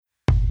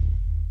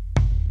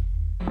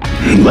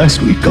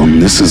Last week on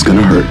This Is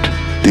Gonna Hurt,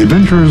 the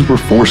adventurers were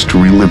forced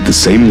to relive the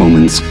same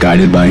moments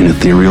guided by an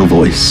ethereal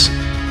voice.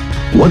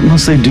 What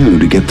must they do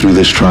to get through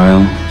this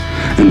trial?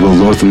 And will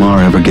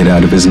Lorthamar ever get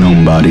out of his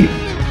gnome body?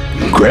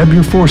 Grab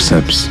your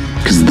forceps,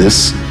 because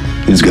this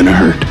is gonna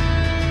hurt.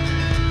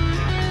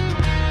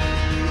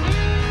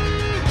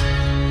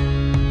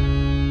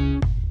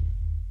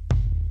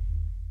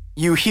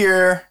 You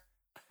hear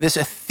this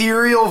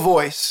ethereal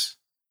voice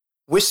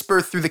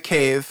whisper through the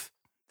cave,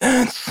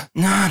 "That's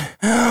not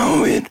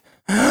how it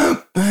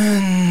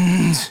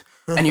happened."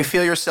 And you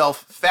feel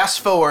yourself fast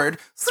forward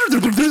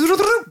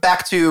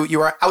back to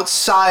you are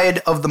outside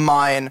of the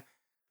mine.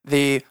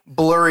 The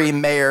blurry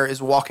mayor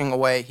is walking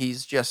away.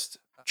 He's just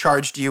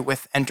charged you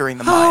with entering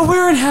the mine. Oh,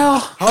 we're in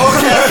hell.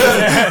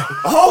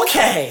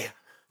 Okay.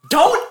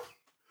 Don't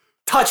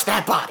touch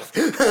that body.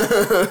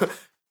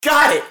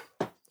 Got it.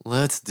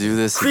 Let's do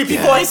this Creepy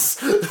again.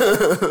 voice.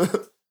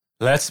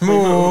 Let's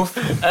move.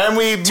 And we move and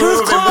we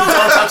don't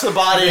touch the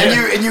body.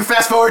 And you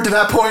fast forward to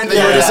that point that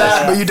you were just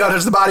at, but you don't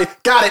touch the body.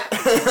 Got it.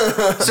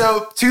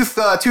 So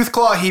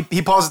Toothclaw,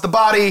 he paws at the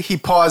body, he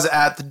paws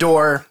at the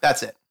door.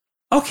 That's it.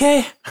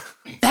 Okay.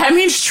 That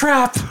means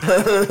trap.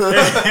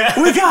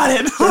 We got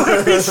it.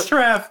 That means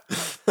trap.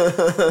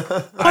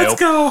 Let's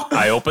go.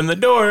 I open the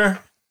door.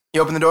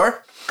 You open the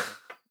door.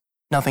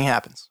 Nothing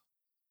happens.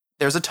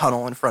 There's a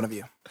tunnel in front of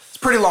you. It's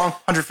pretty long,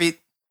 100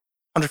 feet,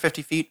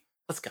 150 feet.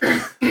 Let's go.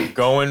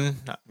 Go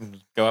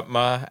up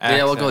my axe.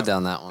 Yeah, we'll go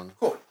down that one.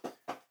 Cool.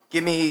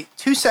 Give me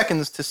 2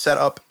 seconds to set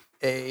up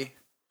a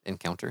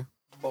Encounter.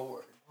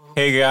 board.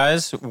 Hey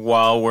guys,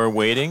 while we're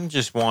waiting,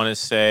 just want to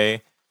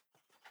say,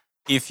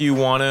 if you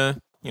want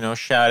to,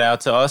 shout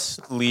out to us,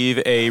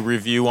 leave a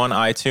review on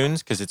iTunes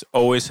because it's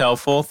always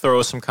helpful.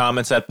 Throw some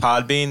comments at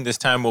Podbean. This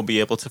time we'll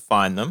be able to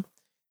find them.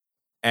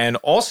 And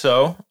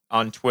also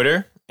on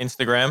Twitter,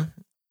 Instagram,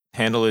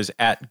 handle is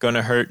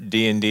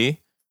 @GonnaHurtDND.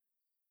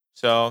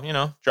 So,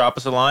 drop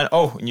us a line.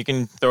 Oh, and you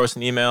can throw us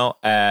an email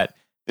at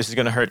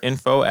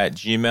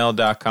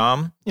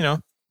thisisgonnahurtinfo@gmail.com.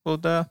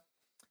 We'll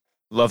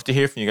love to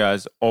hear from you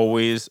guys.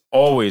 Always,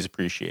 always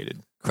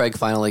appreciated. Craig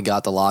finally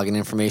got the login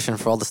information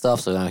for all the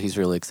stuff, so now he's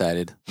really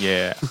excited.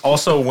 Yeah.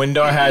 Also,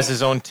 Windar has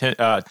his own Tinder.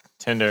 I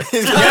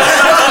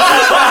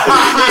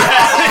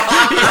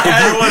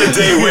don't want to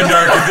date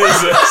Windar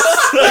Caduceus.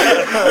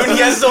 He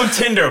has his own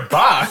Tinder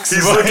box.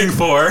 He's looking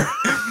for.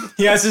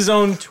 He has his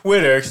own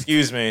Twitter.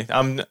 Excuse me.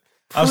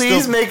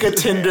 Please make a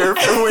Tinder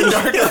for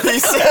Windar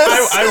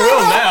Caduceus. I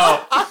will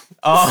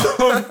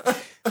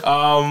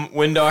now.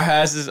 Windar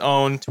has his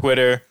own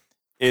Twitter.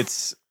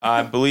 It's,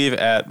 I believe,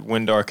 at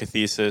Windar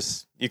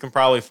Cathesis. You can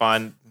probably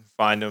find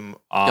him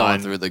on...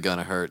 Going through the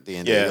Gonna Hurt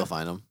D&D, you'll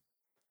find him.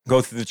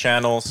 Go through the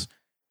channels.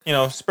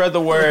 Spread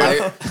the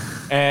word.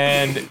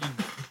 And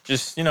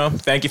just,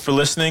 thank you for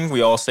listening.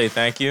 We all say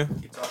thank you.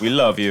 We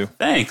love you.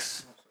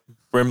 Thanks.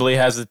 Brimley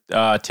has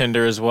a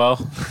Tinder as well.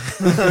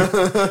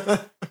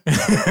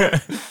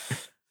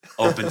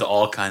 Open to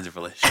all kinds of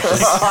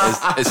relationships.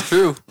 It's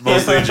true.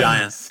 Mostly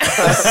giants.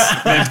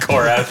 Named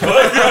Korath.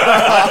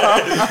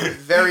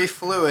 Very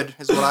fluid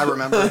is what I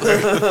remember.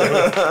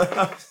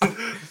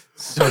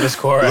 So does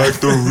Korath. Like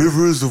the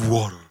rivers of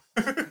water.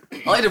 I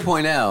like to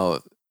point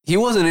out, he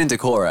wasn't into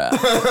Korath.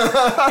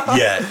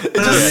 Yeah. seemed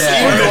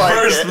When we like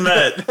first it.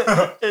 met.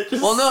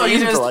 Well, no,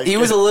 he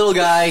was a little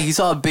guy. He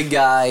saw a big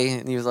guy,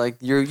 and he was like,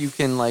 you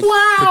can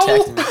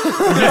protect me.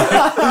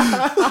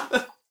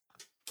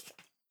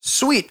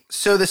 Sweet.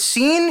 So the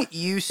scene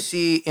you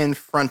see in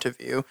front of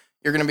you,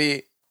 you're going to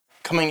be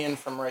coming in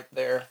from right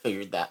there.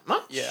 Figured that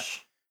much. Yeah.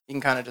 You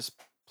can kind of just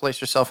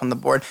place yourself on the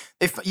board.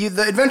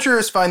 The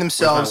adventurers find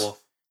themselves,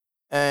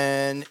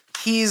 and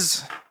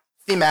he's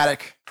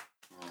thematic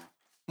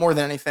more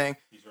than anything.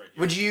 He's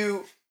right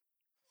here.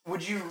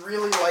 Would you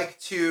really like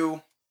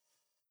to?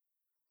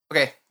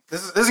 Okay,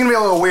 this is gonna be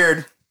a little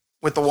weird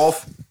with the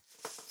wolf,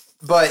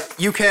 but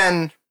you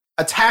can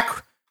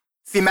attack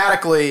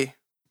thematically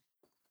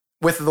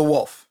with the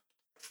wolf.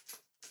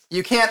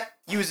 You can't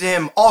use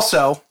him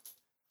also,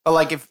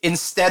 but if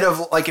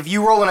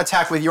you roll an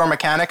attack with your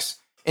mechanics,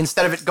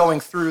 instead of it going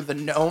through the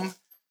gnome,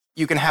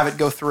 you can have it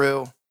go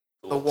through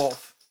the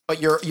wolf.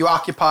 But you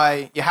have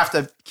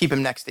to keep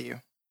him next to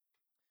you.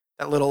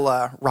 That little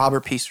robber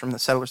piece from the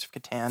Settlers of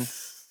Catan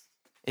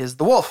is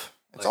the wolf.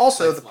 It's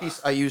also the piece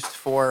I used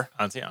for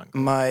Antianko.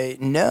 my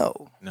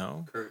No?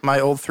 my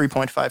old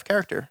 3.5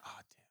 character.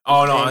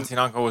 Oh, no.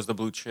 Antianko was the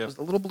blue It chip. was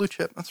the little blue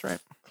chip. That's right.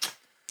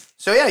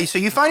 So yeah, so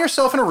you find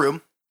yourself in a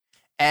room,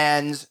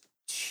 and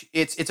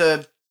it's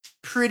a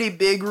pretty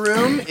big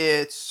room.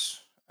 It's,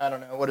 I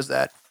don't know, what is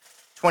that?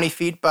 20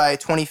 feet by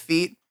 20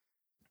 feet.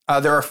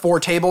 There are 4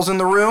 tables in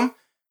the room.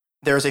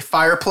 There's a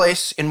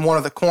fireplace in one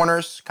of the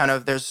corners.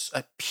 There's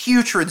a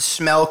putrid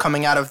smell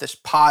coming out of this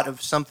pot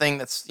of something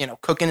that's,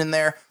 cooking in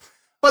there.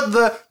 But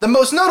the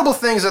most notable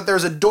thing is that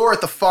there's a door at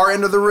the far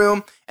end of the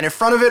room, and in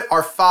front of it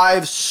are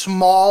 5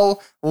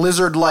 small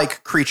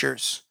lizard-like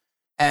creatures.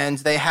 And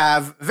they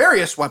have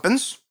various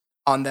weapons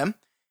on them.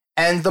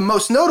 And the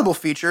most notable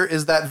feature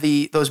is that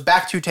those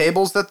back 2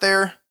 tables that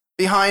they're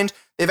behind,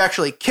 they've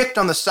actually kicked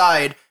on the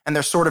side, and and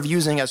they're sort of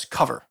using as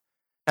cover.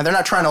 And they're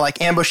not trying to like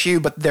ambush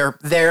you, but they're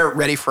there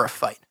ready for a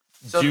fight.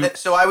 So,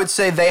 so I would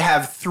say they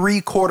have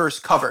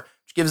 3/4 cover,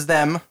 which gives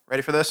them,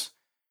 ready for this,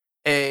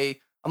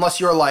 unless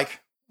you're like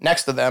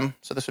next to them,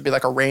 so this would be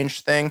like a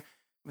ranged thing,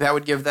 that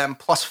would give them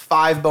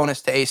 +5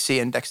 bonus to AC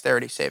and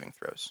dexterity saving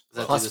throws.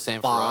 Does that do the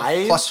same for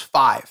us?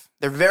 +5.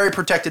 They're very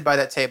protected by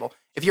that table.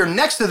 If you're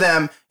next to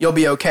them, you'll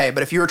be okay.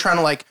 But if you were trying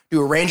to like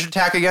do a ranged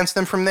attack against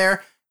them from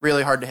there,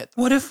 really hard to hit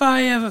them. What if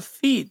I have a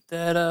feat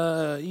that,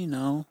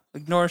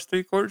 ignores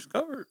 3/4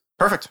 cover?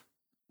 Perfect.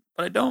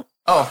 But I don't.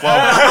 Oh,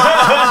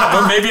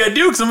 well, But maybe I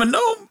do because I'm a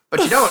gnome. but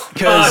you don't,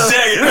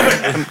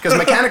 because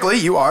mechanically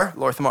you are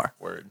Lorthamar.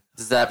 Word.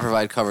 Does that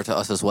provide cover to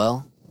us as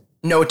well?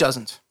 No, it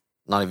doesn't.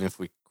 Not even if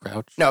we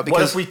crouch? No, What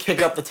because if we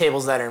kick up the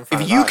tables that are in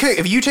front if of you us?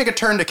 if you take a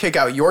turn to kick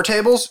out your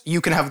tables, you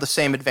can have the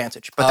same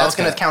advantage. But that's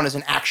going to Okay. count as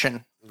an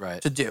action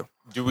Right. to do.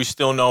 Do we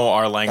still know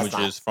our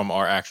languages from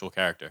our actual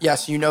character?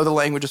 Yes, you know the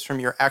languages from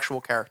your actual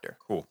character.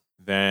 Cool.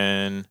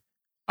 Then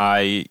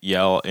I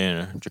yell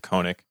in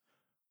Draconic,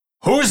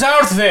 "Who's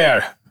out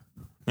there?"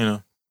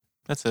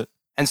 That's it.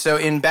 And so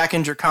back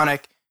in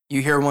Draconic,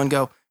 you hear one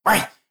go,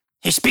 "Right,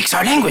 he speaks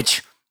our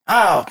language.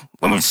 Oh,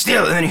 women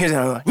still." And then you hear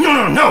another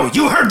one, No,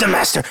 you heard the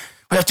master.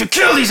 We have to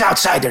kill these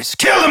outsiders.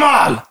 Kill them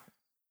all.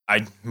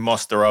 I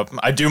muster up.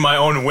 I do my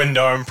own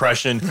Windar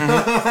impression.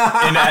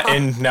 Now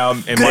in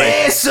my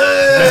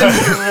Grayson!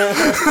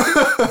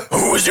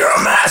 Who's your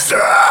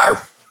master?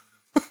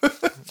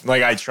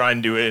 like I try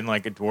and do it in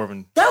like a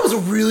dwarven That was a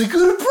really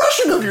good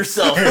impression of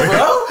yourself,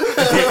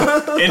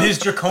 bro. in his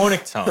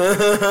Draconic tongue.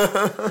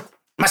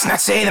 Must not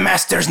say the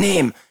master's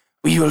name.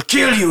 We will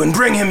kill you and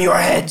bring him your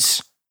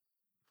heads.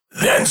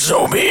 Then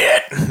so be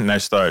it. And I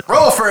start.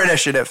 Roll for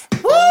initiative.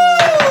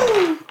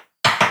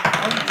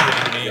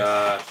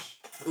 Gosh.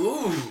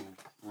 Ooh.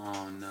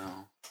 Oh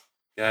no.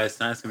 Guys,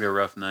 tonight's gonna be a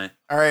rough night.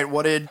 All right,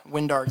 what did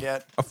Windar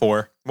get? A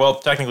 4. Well,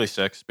 technically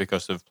 6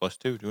 because of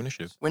 +2 to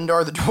initiative.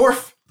 Windar the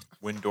dwarf?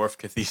 Windorf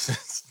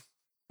Cathesis.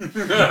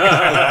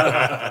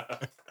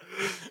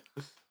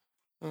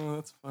 Oh,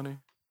 that's funny.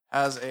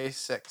 Has a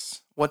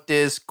 6. What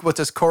does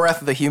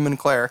Korath the human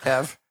cleric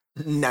have?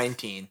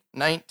 19.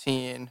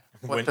 19.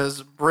 What Win-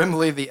 does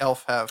Brimley the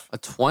elf have? A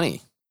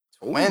 20.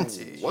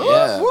 20.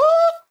 Yeah.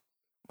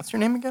 What's your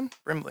name again?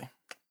 Brimley.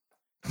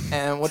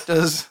 And what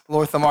does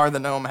Lorthamar the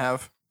gnome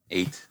have?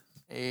 8.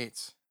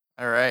 8.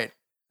 All right.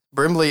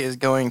 Brimley is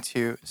going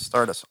to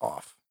start us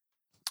off.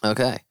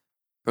 Okay.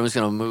 Brimley's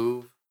going to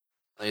move.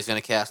 He's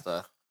going to cast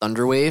a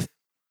Thunder Wave,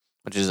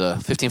 which is a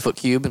 15-foot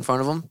cube in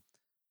front of him.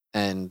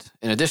 And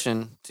in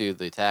addition to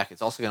the attack,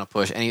 it's also going to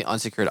push any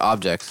unsecured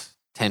objects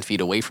 10 feet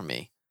away from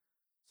me.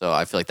 So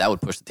I feel like that would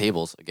push the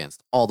tables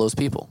against all those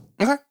people.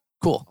 Okay.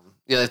 Cool.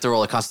 You have to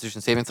roll a Constitution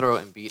saving throw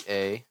and beat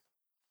a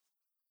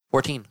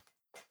 14.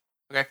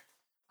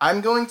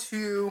 I'm going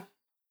to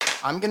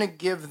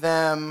give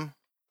them,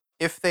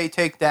 if they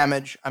take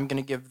damage, I'm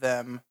going to give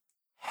them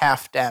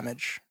half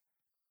damage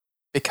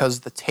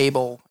because the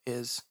table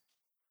is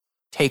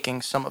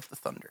taking some of the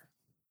thunder,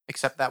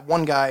 except that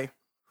one guy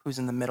who's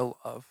in the middle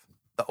of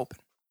the open.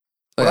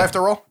 What do I have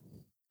to roll?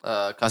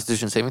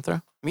 Constitution saving throw?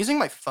 I'm using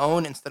my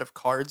phone instead of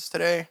cards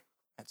today.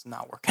 That's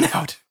not working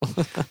out.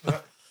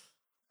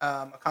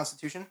 A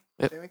Constitution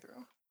saving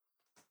throw.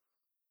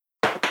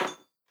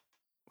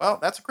 Well,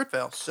 that's a crit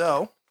fail.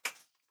 So,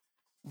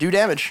 do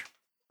damage.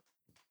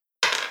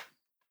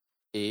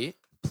 8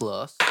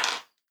 plus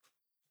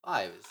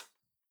 5 is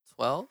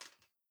 12.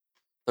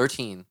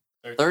 13.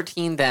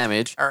 13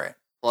 damage. All right.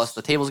 Plus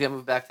the tables get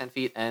moved back 10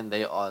 feet, and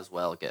they as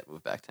well get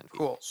moved back 10 feet.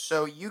 Cool.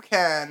 So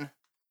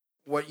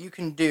what you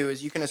can do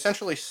is you can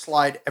essentially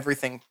slide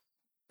everything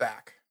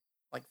back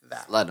like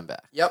that. Slide them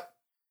back. Yep.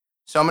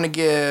 So I'm going to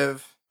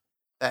give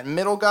that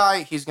middle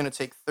guy, he's going to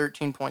take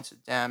 13 points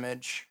of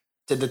damage.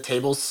 Did the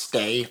tables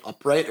stay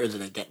upright or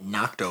did it get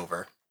knocked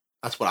over?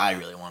 That's what I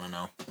really want to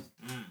know.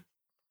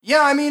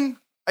 Yeah, I mean,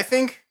 I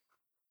think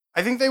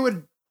they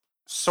would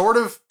sort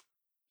of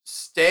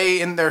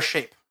stay in their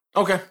shape.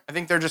 Okay. I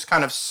think they're just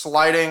kind of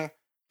sliding.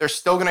 They're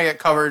still going to get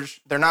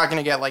coverage. They're not going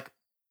to get like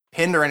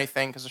pinned or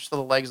anything because they're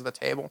still the legs of the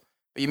table.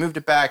 But you moved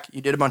it back. You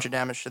did a bunch of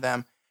damage to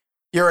them.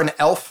 You're an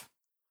elf.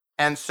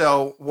 And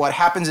so what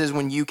happens is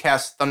when you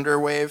cast Thunder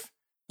Wave,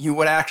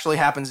 what actually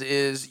happens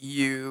is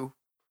you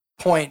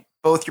point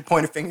both your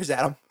pointer fingers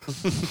at them.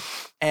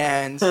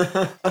 And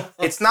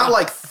it's not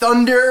like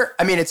thunder.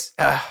 I mean, it's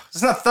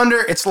not thunder.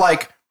 It's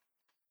like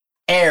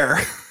air.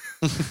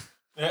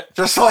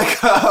 Just like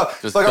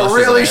Just like a gusts of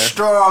really air.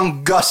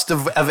 strong gust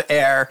of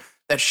air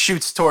that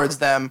shoots towards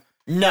them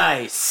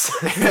Nice.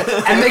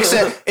 and makes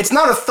it. It's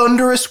not a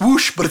thunderous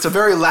whoosh, but it's a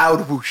very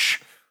loud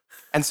whoosh.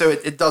 And so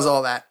it does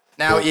all that.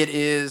 Now it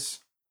is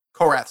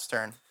Korath's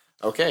turn.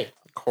 Okay.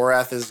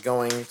 Korath is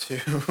going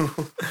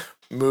to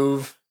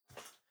move.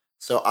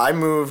 So I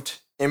moved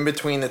in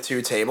between the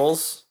two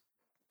tables,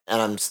 and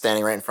I'm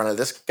standing right in front of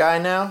this guy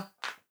now.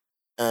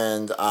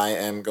 And I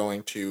am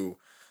going to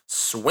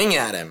swing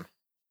at him.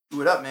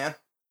 Do it up, man.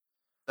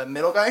 The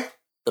middle guy?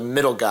 The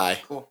middle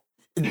guy. Cool.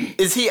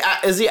 Is he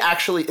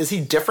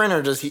different,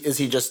 or is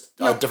he just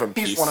a No, different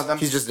piece? he's one of them.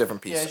 He's just a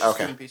different piece. Yeah, it's just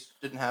Okay. a piece.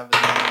 Didn't have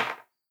as many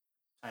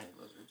tiny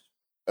lizards.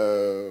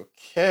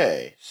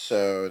 Okay,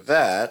 so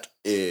that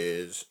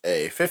is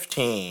a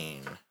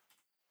 15.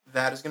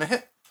 That is gonna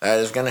hit. That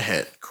is gonna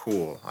hit.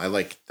 Cool. I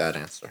like that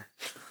answer.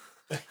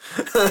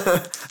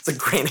 That's a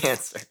great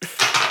answer.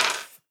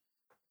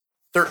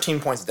 13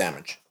 points of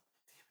damage.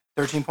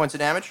 13 points of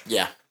damage.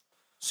 Yeah.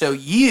 So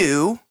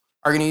you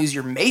are gonna use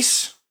your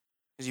mace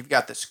because you've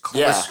got this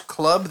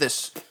club,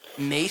 this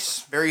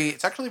mace.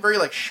 It's actually very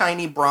like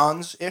shiny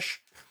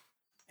bronze-ish.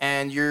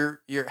 And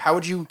how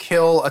would you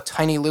kill a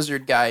tiny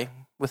lizard guy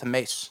with a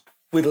mace?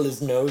 Whittle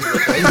his nose with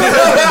it.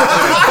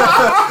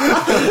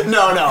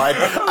 No,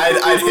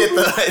 I'd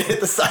hit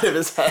the side of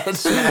his head.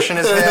 Smash in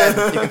his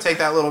head. You can take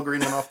that little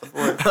green one off the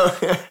board.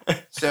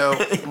 So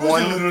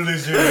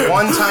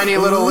one tiny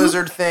little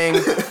lizard thing,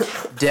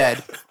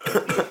 dead.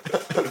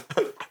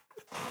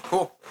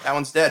 Cool. That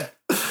one's dead.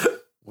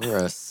 We're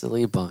a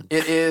silly bunch.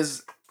 It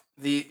is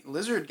the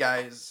lizard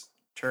guy's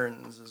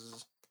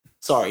turns.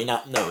 Sorry,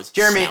 not nose.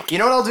 Jeremy, snout. you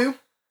know what I'll do?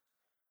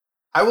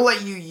 I will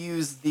let you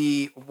use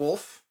the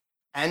wolf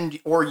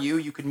or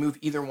you could move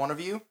either one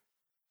of you,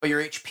 but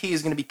your HP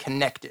is going to be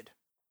connected.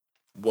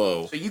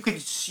 Whoa. So you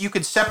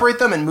could separate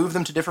them and move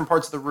them to different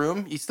parts of the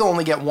room. You still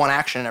only get one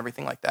action and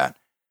everything like that.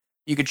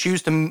 You could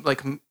choose to Move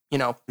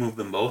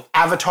them both.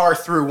 avatar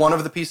through one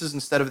of the pieces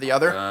instead of the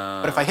other.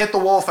 But if I hit the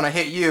wolf and I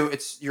hit you,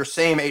 it's your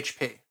same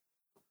HP.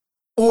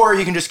 Or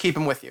you can just keep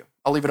him with you.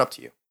 I'll leave it up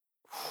to you.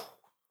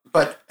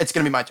 But it's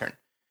going to be my turn.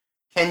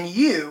 Can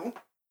you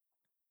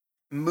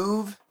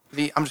move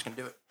I'm just going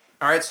to do it.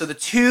 All right, so the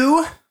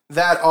two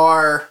that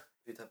are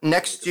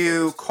next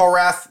to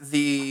Korath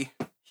the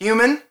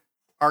human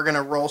are going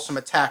to roll some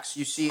attacks.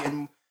 You see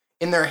in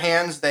their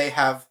hands they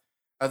have,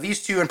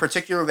 these two in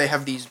particular, they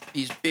have these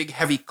big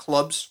heavy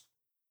clubs,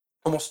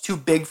 almost too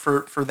big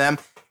for them.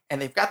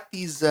 And they've got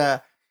these,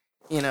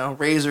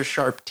 razor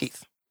sharp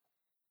teeth.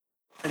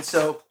 And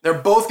so they're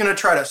both going to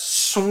try to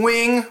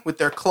swing with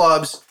their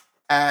clubs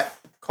at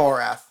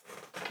Korath.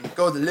 It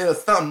goes a little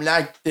something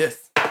like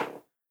this.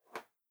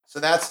 So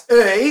that's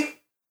a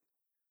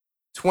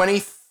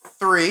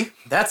 23.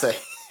 That's a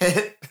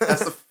hit.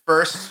 That's the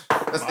first.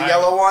 That's the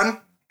yellow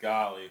one.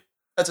 Golly.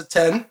 That's a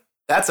 10.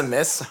 That's a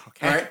miss.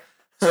 Okay. All right.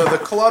 So the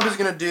club is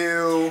going to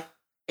do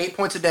 8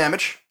 points of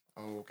damage.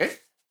 Okay.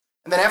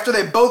 And then after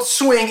they both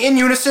swing in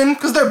unison,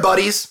 because they're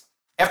buddies,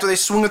 after they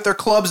swing with their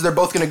clubs, they're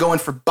both going to go in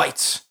for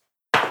bites.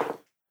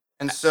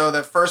 And so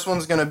that first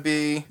one's going to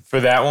be... For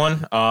that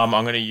one, I'm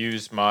going to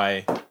use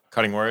my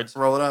cutting words.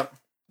 Roll it up.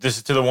 This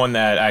is to the one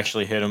that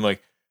actually hit him.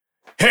 Like,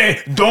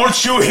 hey,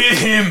 don't you hit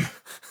him!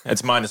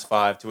 That's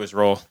 -5 to his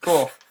roll.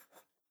 Cool.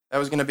 That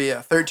was going to be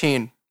a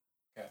 13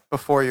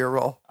 before your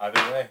roll. Either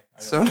way.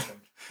 So,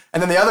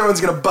 and then the other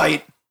one's going to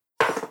bite.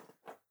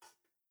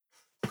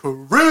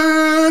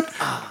 Correct!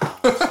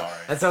 Sorry.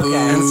 That's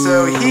okay. And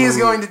so he is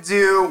going to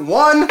do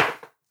 1,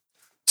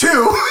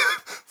 2,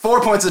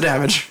 4 points of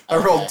damage. I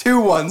rolled 2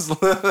 ones.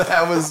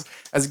 That was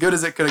as good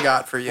as it could have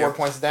got for you. 4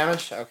 points of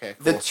damage? Okay,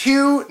 cool. The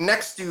two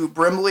next to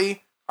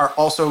Brimley are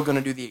also going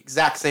to do the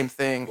exact same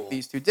thing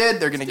these two did.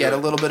 They're going to get a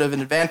little bit of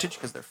an advantage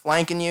because they're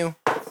flanking you.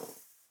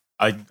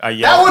 I That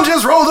yelled. one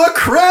just rolled a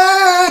crit!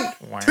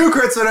 Wow. 2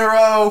 crits in a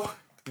row.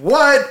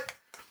 What?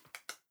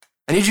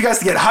 I need you guys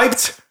to get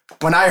hyped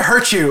when I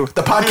hurt you.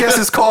 The podcast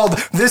is called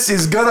This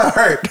Is Gonna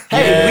Hurt.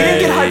 Hey, we didn't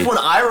get Yay. hyped when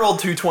I rolled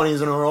 2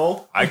 20s in a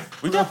row.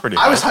 We did pretty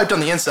I was well. hyped on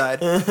the inside.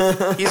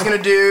 He's going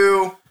to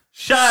do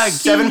Shaggy.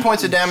 7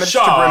 points of damage to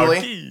Shaggy.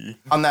 Brimley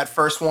on that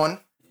first one.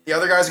 The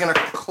other guy's going to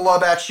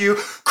club at you.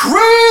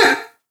 Crit!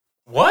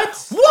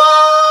 What?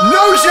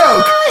 No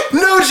joke!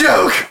 No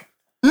joke!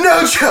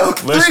 No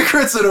joke! Listen- 3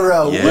 crits in a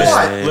row. Yeah.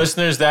 What?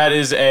 Listeners, that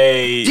is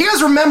a... Do you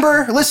guys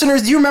remember,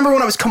 listeners, do you remember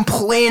when I was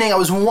complaining, I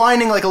was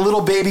whining like a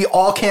little baby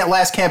all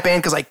last campaign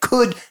because I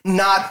could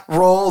not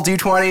roll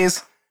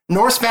D20s?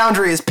 Norse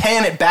Foundry is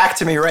paying it back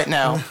to me right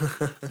now.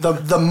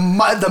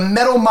 The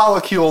metal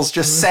molecules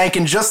just sank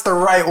in just the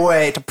right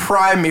way to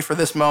prime me for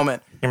this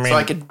moment. You mean- So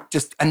I could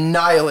just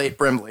annihilate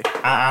Brimley.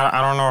 I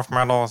don't know if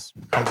metal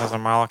comes as a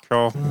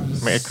molecule. I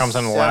mean, it comes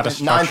in a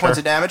lattice 9 structure. points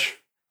of damage.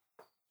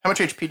 How much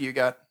HP do you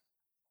got?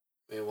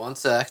 Wait 1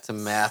 sec to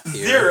math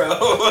here. 0.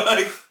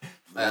 I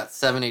got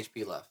 7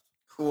 HP left.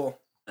 Cool.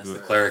 That's the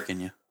cleric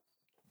in you.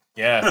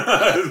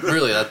 Yeah.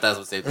 Really, that's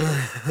what saved me.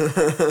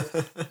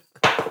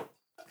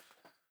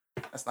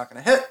 That's not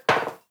going to hit.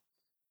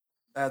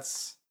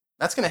 That's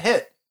going to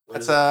hit.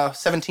 That's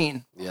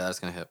 17. Yeah, that's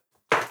gonna hit.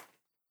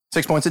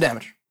 6 points of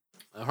damage.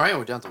 All right,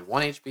 we're down to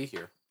 1 HP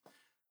here.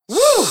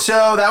 Woo!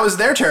 So that was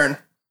their turn.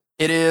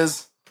 It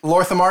is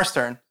Lorthamar's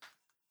turn.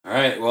 All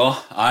right,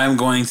 well, I'm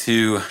going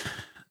to...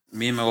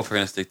 Me and my wolf are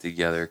going to stick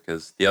together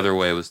because the other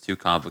way was too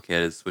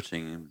complicated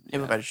switching.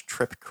 Even if I just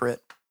trip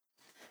crit.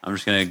 I'm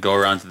just going to go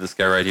around to this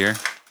guy right here,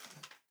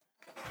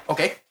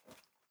 Okay.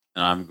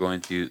 and I'm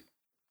going to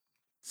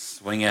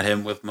swing at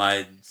him with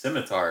my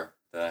scimitar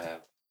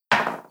that I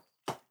have.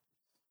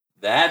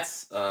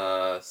 That's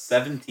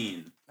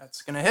 17.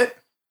 That's going to hit.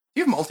 Do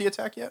you have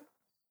multi-attack yet?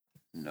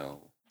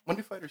 No. When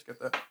do fighters get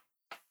that?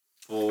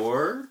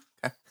 4.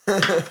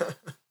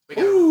 We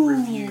gotta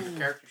review your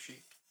character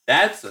sheet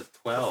That's a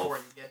before 12.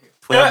 you get here.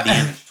 12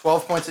 damage.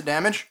 12 points of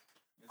damage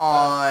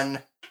on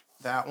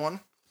that one.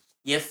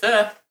 Yes,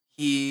 sir.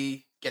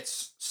 He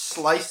gets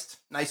sliced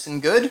nice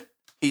and good.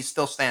 He's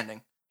still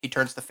standing. He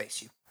turns to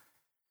face you.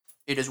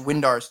 It is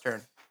Windar's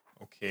turn.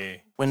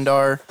 Okay.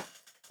 Windar,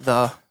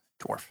 the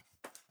dwarf.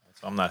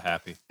 So I'm not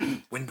happy.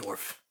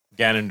 Windorf.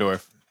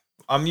 Ganondorf.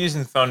 I'm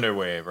using Thunder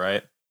Wave,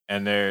 right?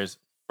 And there's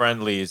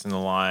friendlies in the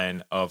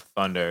line of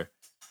Thunder.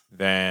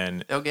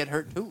 Then They'll get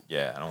hurt too.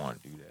 yeah, I don't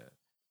want to do that.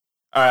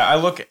 All right,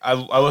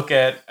 I look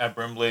at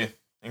Brimley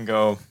and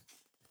go,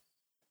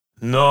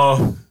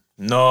 no,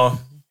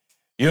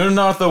 you're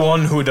not the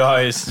one who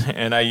dies.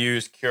 And I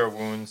use Cure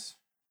Wounds.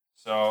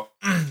 So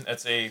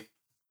that's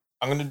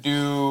I'm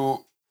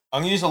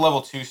gonna use a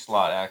level 2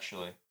 slot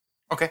actually.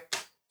 Okay.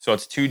 So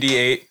it's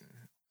 2d8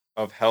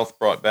 of health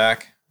brought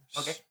back.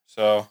 Okay.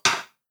 So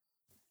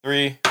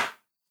 3,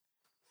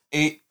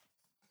 8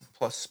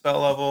 plus spell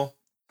level.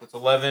 That's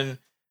 11.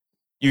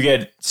 You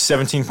get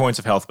 17 points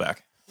of health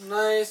back.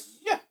 Nice.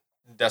 Yeah.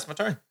 That's my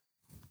turn.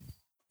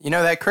 You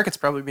know that cricket's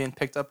probably being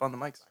picked up on the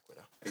mics.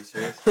 Are you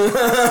serious?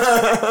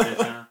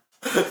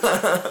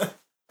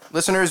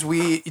 Listeners,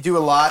 we do a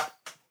lot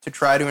to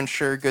try to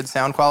ensure good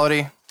sound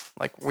quality.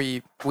 Like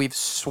we've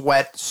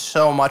sweat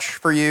so much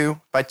for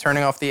you by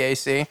turning off the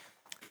AC.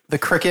 The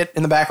cricket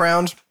in the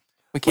background,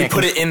 we We can't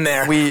put it in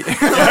there. We We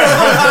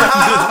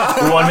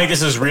want to make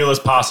this as real as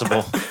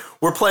possible.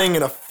 We're playing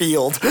in a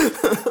field.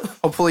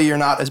 hopefully you're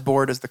not as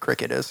bored as the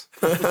cricket is.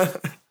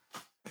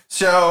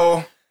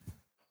 So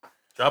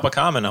Drop a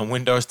comment on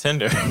Windows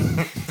Tinder.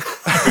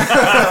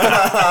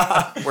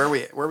 where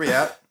we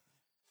at?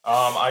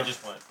 I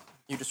just went.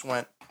 You just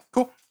went.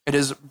 Cool. It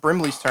is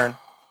Brimley's turn.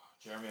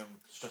 Jeremy, I'm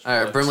stretching All my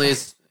right, legs.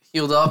 Brimley's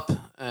healed up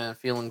and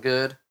feeling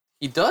good.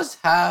 He does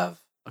have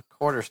a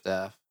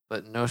quarterstaff,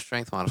 but no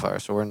strength modifier,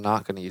 so we're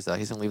not going to use that.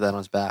 He's going to leave that on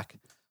his back.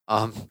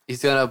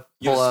 He's going to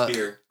You pull have a a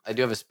spear. I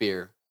do have a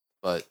spear,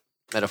 but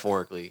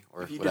metaphorically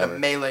or If you whatever. did a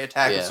melee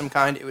attack Yeah. of some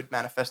kind, it would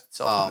manifest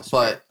itself. in the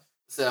But spear.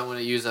 so I'm going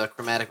to use a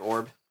chromatic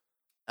orb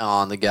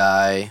on the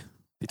guy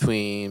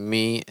between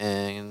me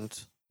and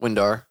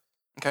Windar.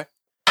 Okay.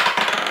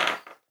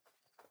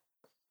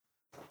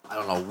 I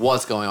don't know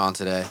what's going on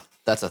today.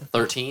 That's a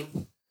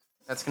 13.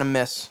 That's gonna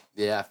miss.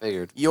 Yeah, I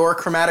figured. Your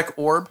chromatic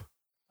orb,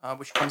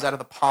 which comes out of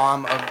the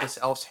palm of this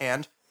elf's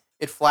hand,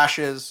 it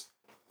flashes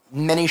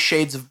many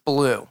shades of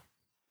blue.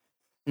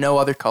 No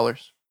other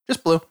colors,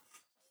 just blue.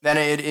 Then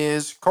it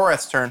is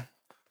Korath's turn.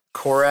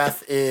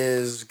 Korath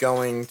is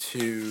going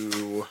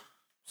to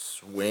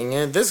swing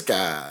at this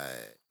guy.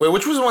 Wait,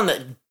 which was the one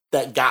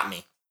that got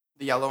me?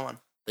 The yellow one.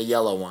 The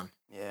yellow one.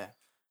 Yeah.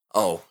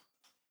 Oh,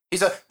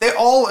 They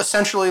all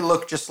essentially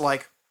look just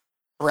like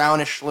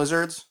brownish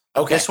lizards.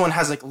 okay. This one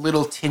has like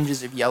little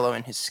tinges of yellow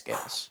in his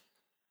scales.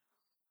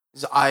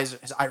 His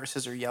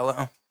irises are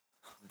yellow.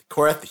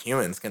 Korath the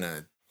human's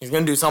he's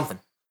gonna do something.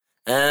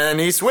 And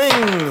he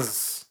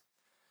swings.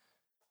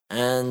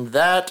 And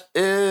that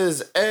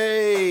is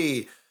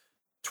a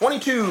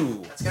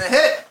 22. That's gonna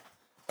hit.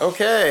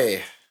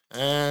 Okay.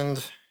 And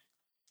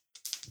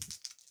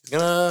he's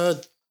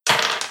gonna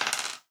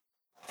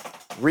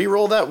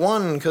re-roll that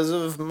one because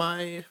of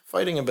my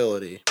fighting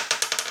ability.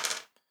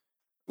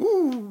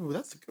 Ooh,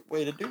 that's a good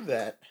way to do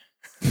that.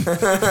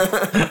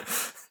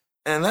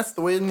 And that's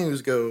the way the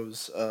news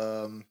goes.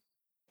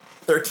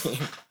 13.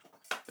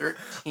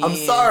 13. I'm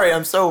sorry,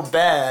 I'm so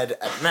bad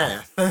at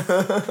math.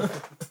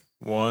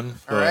 1.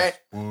 All right.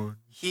 1.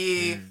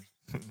 He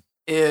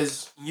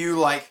is, you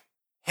like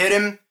hit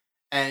him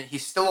and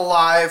he's still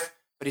alive,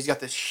 but he's got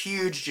this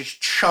huge just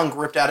chunk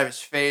ripped out of his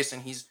face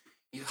and he's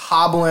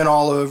hobbling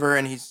all over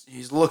and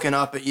he's looking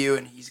up at you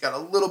and he's got a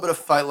little bit of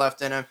fight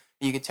left in him.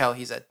 You can tell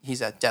he's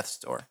at death's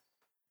door.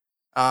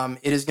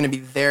 It is going to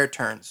be their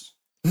turns.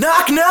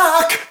 Knock,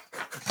 knock!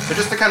 So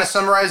just to kind of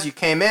summarize, you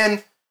came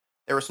in,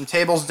 there were some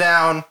tables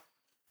down,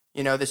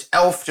 you know, this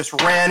elf just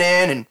ran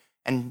in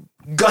and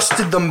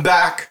gusted them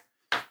back.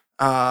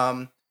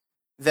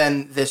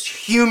 Then this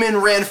human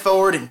ran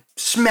forward and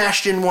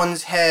smashed in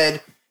one's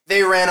head.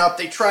 They ran up,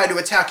 they tried to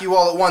attack you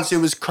all at once. It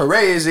was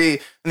crazy.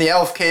 And the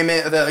elf came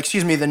in,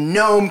 the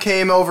gnome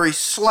came over, he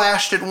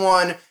slashed at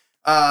one.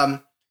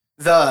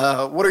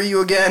 What are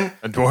you again?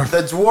 A dwarf.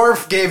 The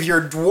dwarf gave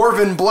your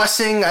dwarven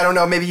blessing. I don't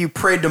know, maybe you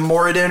prayed to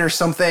Moradin or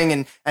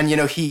something, and you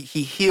know, he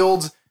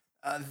healed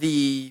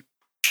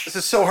this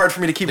is so hard for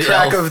me to keep The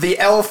track elf. of the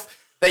elf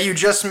that you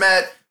just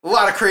met. A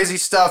lot of crazy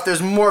stuff.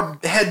 There's more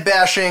head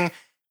bashing.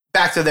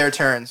 Back to their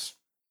turns.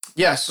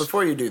 Yes.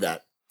 Before you do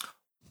that,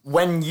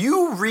 when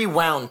you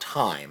rewound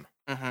time,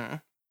 Mm-hmm.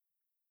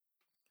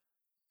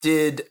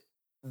 did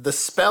the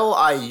spell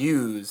I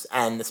use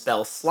and the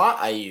spell slot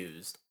I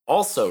used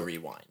also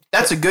rewind?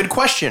 That's a good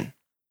question.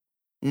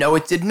 No,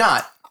 it did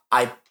not.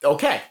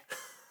 Okay.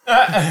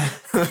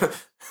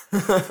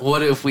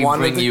 What if we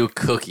Wanted bring to- you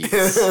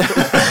cookies?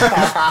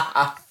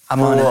 I'm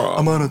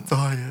on a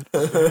diet.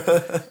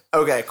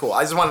 Okay, cool.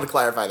 I just wanted to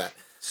clarify that.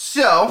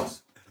 So,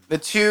 The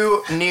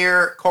two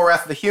near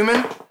Korath the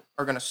human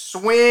are going to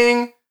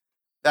swing.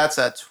 That's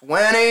a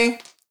 20.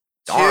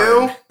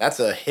 Darn, 2.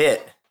 that's a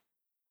hit.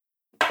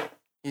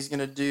 He's going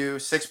to do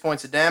 6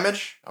 points of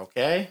damage.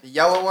 Okay. The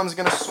yellow one's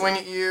going to swing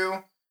at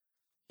you.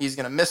 He's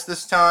going to miss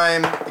this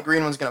time. The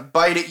green one's going to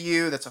bite at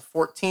you. That's a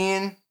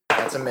 14.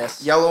 That's a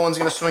miss. Yellow one's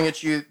going to swing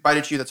at you, bite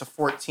at you. That's a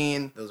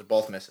 14. Those are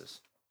both misses.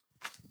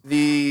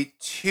 The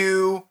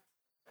two,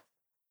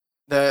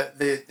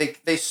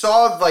 they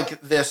saw like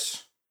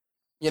this,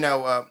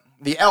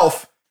 the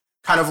elf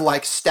kind of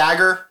like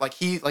stagger,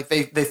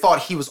 they thought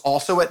he was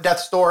also at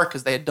death's door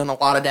because they had done a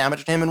lot of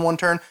damage to him in one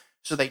turn.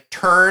 So they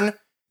turn,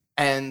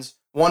 and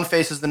one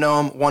faces the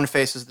gnome, one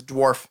faces the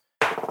dwarf,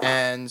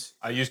 and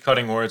I use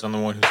cutting words on the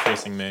one who's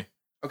facing me.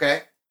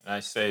 okay, And I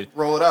say,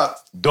 roll it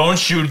up.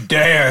 don't you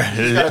dare.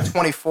 He's got a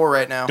 24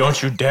 right now.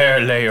 Don't you dare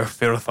lay your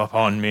filth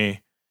upon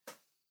me.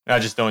 I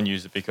just don't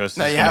use it because...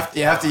 No, you have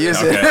to use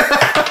Okay.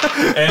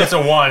 it. And it's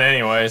a 1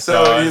 anyway,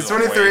 So it's he's a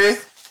 23.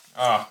 waste.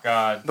 Oh,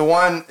 God. The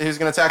one who's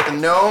going to attack the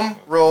gnome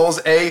rolls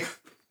a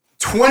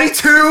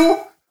 22.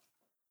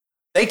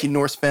 Thank you,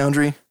 Norse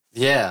Foundry.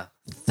 Yeah,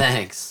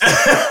 thanks.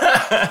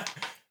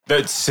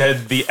 That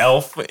said the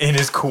elf in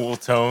his cool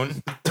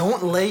tone.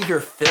 Don't lay your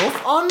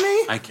filth on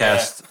me? I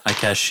cast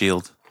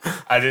shield.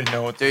 I didn't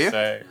know what Do to you?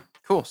 say.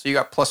 Cool. So you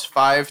got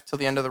 +5 till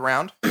the end of the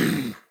round.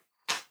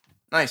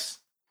 Nice.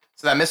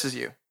 So that misses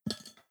you.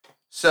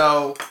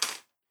 So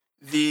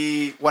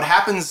what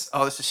happens?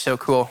 Oh, this is so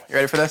cool. You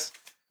ready for this?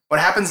 What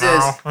happens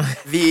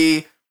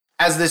is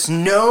as this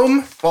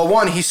gnome. Well,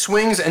 one, he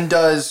swings and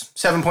does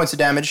 7 points of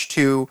damage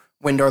to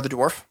Windar the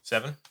dwarf.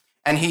 7?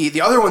 And the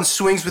other one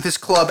swings with his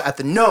club at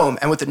the gnome.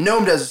 And what the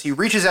gnome does is he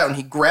reaches out and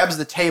he grabs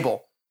the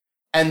table.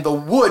 And the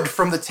wood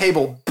from the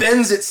table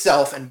bends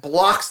itself and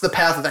blocks the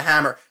path of the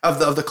hammer of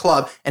the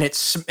club. And it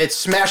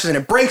smashes and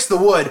it breaks the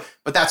wood.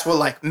 But that's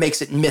what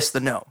makes it miss the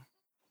gnome.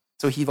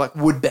 So he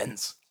wood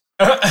bends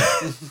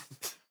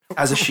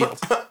as a shield.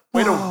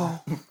 Way to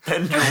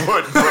bend your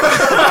wood, bro.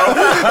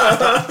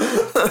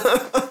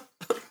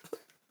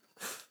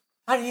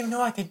 I didn't even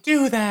know I could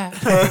do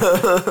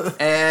that.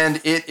 And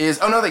it is.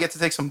 Oh no, they get to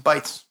take some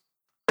bites.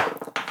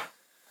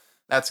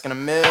 That's gonna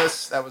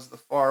miss. That was the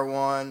far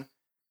one.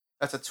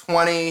 That's a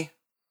 20,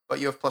 but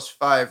you have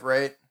 +5,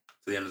 right?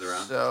 To the end of the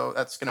round. So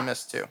that's gonna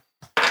miss too.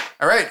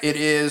 All right, it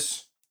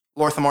is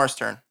Lorthamar's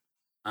turn.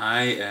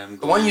 I am going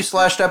The one you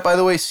slashed at, by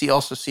the way,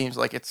 also seems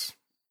like it's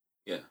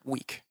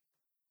weak.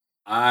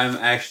 I'm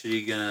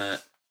actually gonna.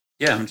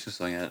 Yeah, I'm just gonna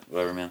swing at it.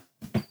 Whatever, man.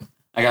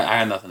 I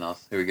got nothing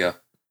else. Here we go.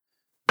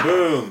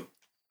 Boom.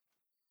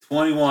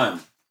 21.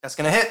 That's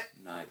gonna hit.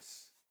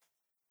 Nice.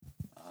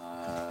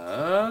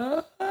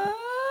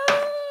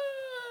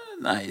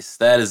 Nice.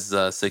 That is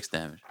 6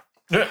 damage.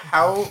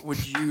 How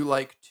would you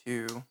like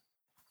to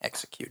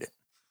execute it?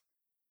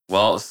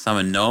 Well, since I'm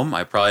a gnome,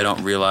 I probably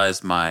don't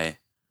realize my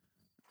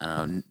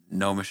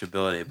gnomish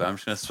ability, but I'm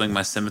just gonna swing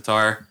my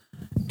scimitar,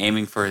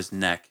 aiming for his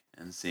neck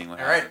and seeing what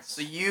All right, happens.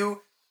 so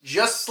you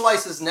just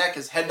slice his neck.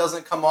 His head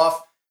doesn't come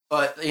off,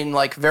 but in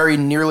very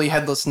nearly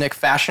headless Nick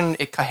fashion,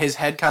 his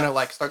head kind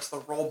of starts to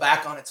roll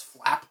back on its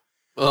flap,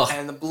 Ugh.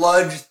 and the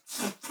blood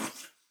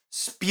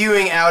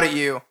spewing out at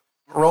you.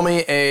 Roll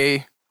me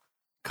a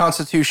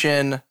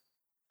Constitution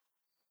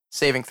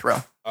saving throw.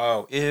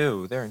 Oh,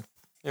 ew. They're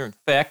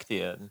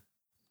infected.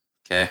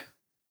 Okay.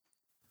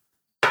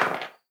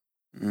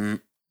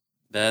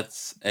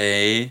 That's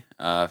a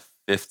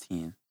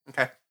 15.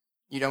 Okay,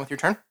 you done with your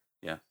turn?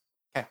 Yeah.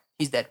 Okay,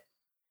 he's dead.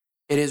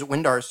 It is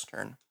Windar's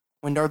turn.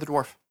 Windar the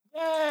dwarf.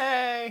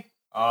 Yay!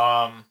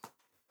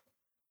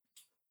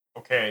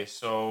 Okay,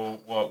 so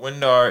what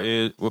Windar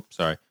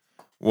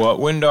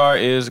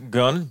is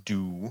gonna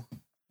do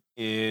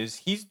is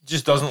he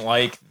just doesn't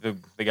like the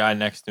guy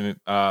next to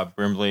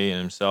Brimley and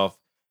himself.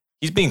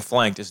 He's being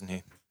flanked, isn't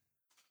he?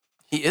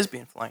 He is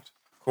being flanked.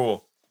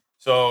 Cool.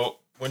 So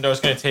Windar's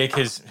gonna take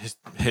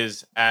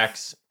his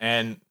axe,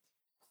 and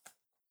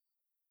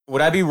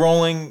would I be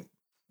rolling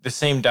the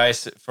same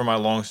dice for my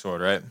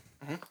longsword, right?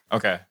 Mhm.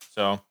 Okay,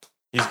 so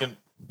he's gonna.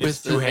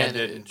 It's With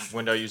two-handed. advantage.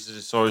 Windar uses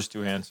his sword as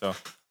two-hand, so.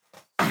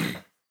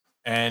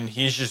 And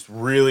he's just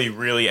really,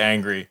 really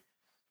angry.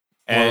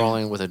 We're And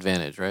rolling with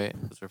advantage, right?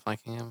 Because we're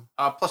flanking him.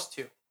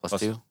 +2. Plus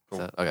Plus- 2?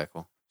 cool. Okay,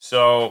 cool.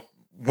 so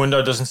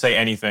Windar doesn't say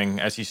anything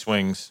as he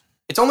swings.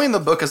 It's only in the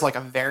book as a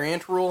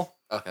variant rule,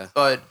 Okay.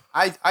 but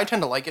I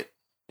tend to like it.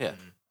 Yeah.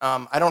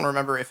 I don't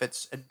remember if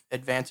it's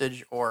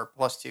advantage or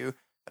 +2,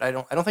 but I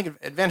don't think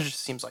advantage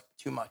seems like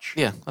too much.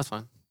 Yeah, that's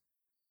fine.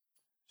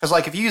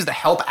 Because if you use the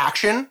help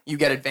action, you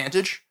get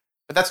advantage,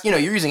 but that's you're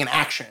using an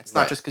action. It's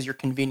not Right. just because you're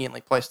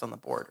conveniently placed on the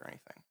board or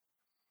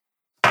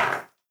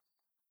anything.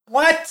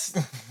 What?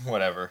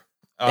 Whatever.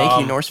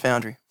 Thank you, Norse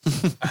Foundry.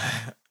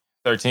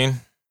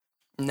 13?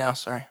 No,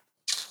 sorry.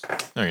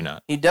 No, you're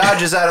not. He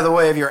dodges out of the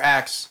way of your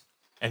axe,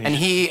 And and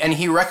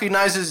he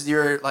recognizes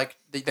you're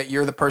that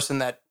you're the person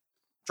that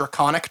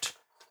draconicked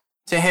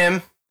to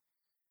him,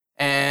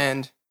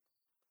 and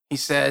he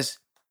says,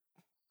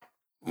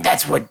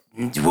 That's what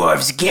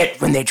dwarves get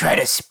when they try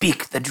to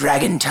speak the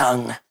dragon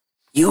tongue.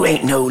 You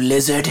ain't no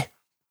lizard.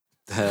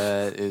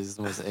 That is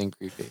the most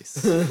angry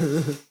face.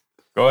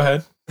 Go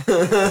ahead.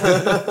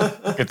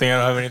 Good thing I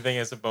don't have anything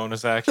as a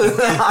bonus action.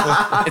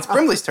 It's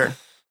Brimley's turn.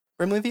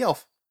 Brimley the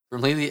elf.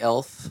 Brimley the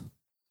elf.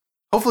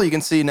 Hopefully you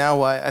can see now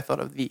why I thought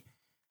of the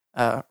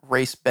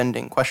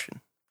race-bending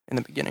question in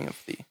the beginning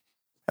of the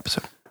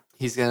episode.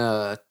 He's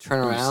gonna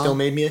turn You around, still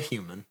made me a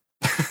human.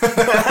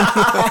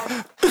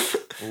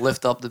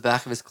 lift up the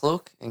back of his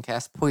cloak, and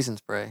cast poison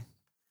spray.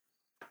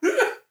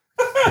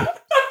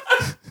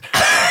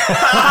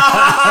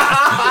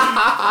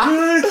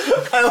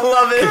 I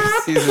love it.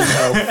 He's an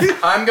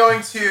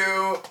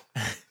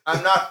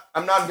elf.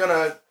 I'm not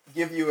gonna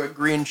give you a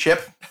green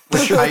chip,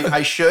 which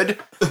I should,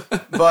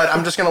 but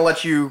I'm just gonna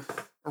let you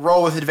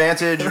roll with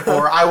advantage,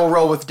 or I will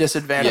roll with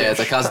disadvantage. Yeah, it's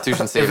a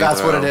Constitution saving if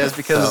that's throw. what it is,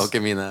 because So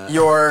give me that.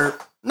 you're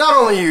not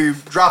only you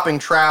dropping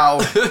trow,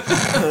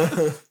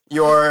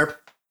 you're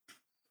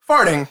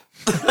farting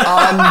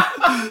on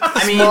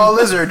small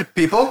lizard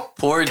people.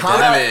 Poor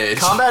damage.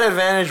 Combat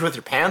advantage with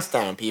your pants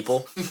down,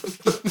 people.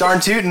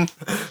 Darn tootin'.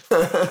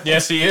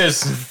 Yes, he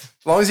is. As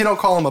long as you don't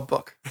call him a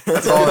book.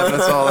 That's all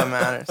that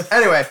matters.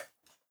 Anyway,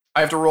 I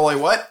have to roll a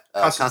what?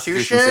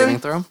 Constitution saving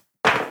throw.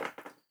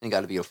 You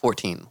got to be a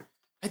 14.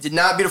 I did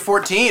not beat a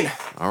 14.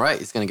 All right,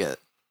 he's gonna get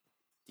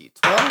D12.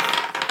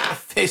 A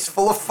face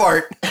full of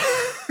fart.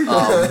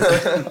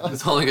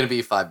 It's only gonna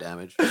be 5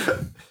 damage.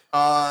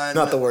 On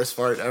Not the worst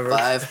fart ever.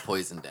 5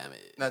 poison damage.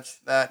 That's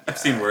that. I've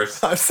seen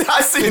worse. I've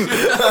seen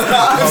dear.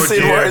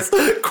 worse.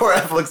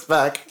 Korath looks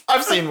back.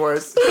 I've seen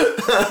worse.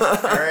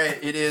 All right,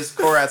 it is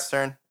Korath's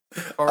turn.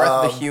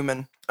 Korath the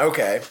human.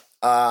 Okay.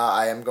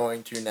 I am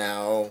going to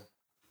now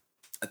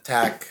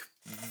attack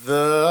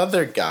the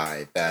other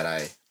guy that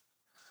I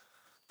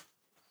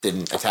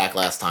didn't attack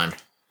last time.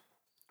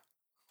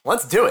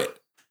 Let's do it.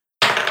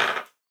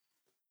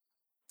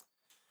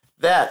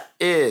 That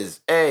is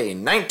a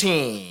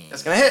 19.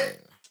 That's gonna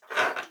hit.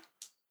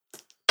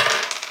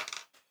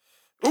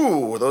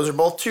 Ooh, those are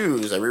both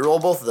 2s. I reroll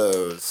both of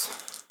those.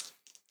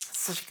 That's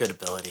such a good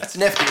ability. That's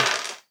nifty.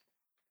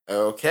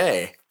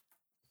 Okay.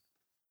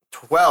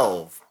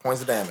 12 points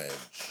of damage.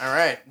 All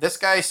right, this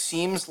guy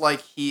seems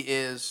like he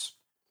is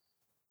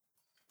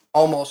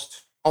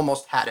almost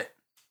had it.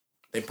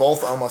 They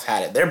both almost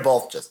had it. They're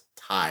both just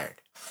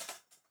tired.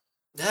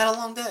 They had a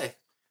long day.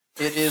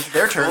 It is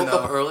their turn Woke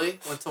up though. early,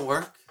 went to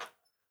work,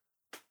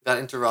 got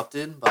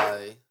interrupted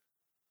by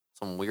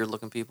some weird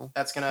looking people.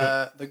 That's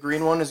gonna. The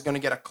green one is gonna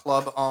get a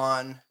club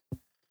on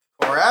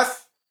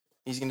Korath.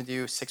 He's gonna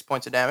do 6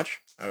 points of damage.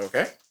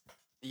 Okay.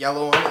 The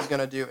yellow one is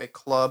gonna do a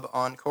club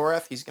on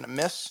Korath. He's gonna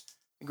miss.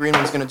 The green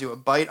one's gonna do a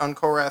bite on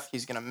Korath.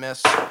 He's gonna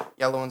miss.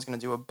 Yellow one's gonna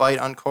do a bite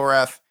on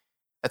Korath.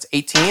 That's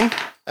 18.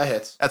 That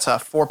hits. That's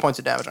 4 points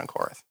of damage on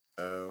Korath.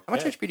 Okay. How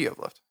much HP do you have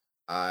left?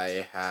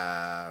 I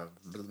have...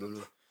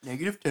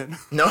 -10.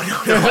 No,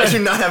 I do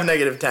not have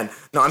negative 10.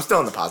 No, I'm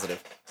still in the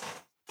positive.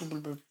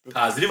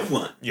 Positive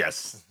 1.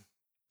 Yes.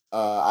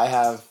 I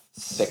have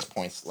 6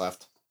 points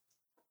left.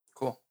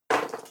 Cool.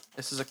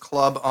 This is a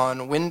club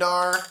on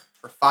Windar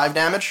for 5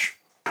 damage.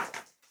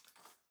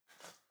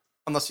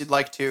 Unless you'd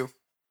like to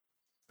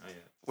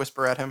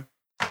whisper at him.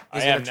 He's I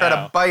gonna am try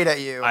now. to bite at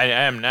you. I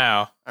am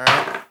now. All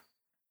right.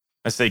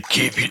 I say,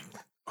 keep it.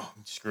 Oh,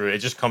 screw it. It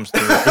just comes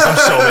through because I'm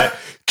so mad.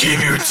 Keep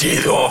your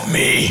teeth off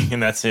me.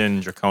 And that's in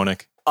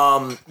Draconic.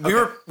 We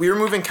were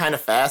moving kind of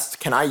fast.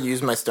 Can I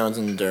use my Stone's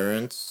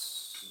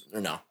Endurance?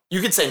 Or no?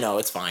 You could say no.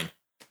 It's fine.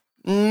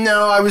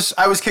 No, I was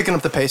kicking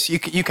up the pace. You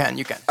can.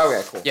 Okay,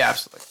 cool. Yeah,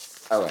 absolutely.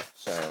 Okay,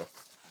 so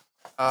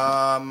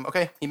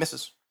Okay, he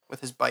misses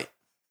with his bite.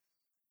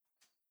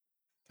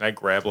 Can I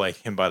grab like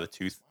him by the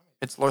tooth?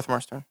 It's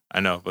Lorthmar's turn. I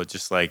know, but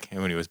just like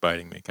when he was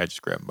biting me, can I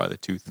just grab him by the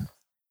tooth?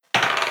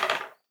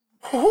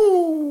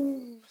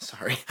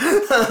 sorry.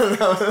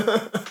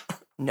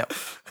 No.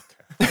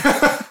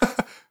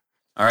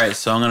 All right,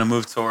 so I'm gonna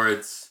move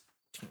towards.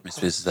 My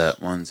space is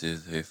at 1, 2,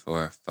 3,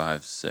 4,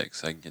 5,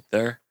 6. I can get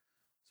there.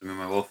 So me and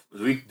my wolf.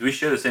 Do we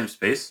share the same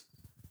space,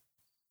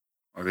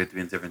 or do we have to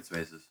be in different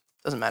spaces?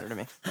 Doesn't matter to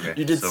me. Okay,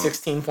 You did so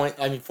 14 We're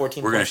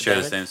gonna points of share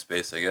the damage? same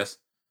space, I guess.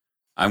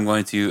 I'm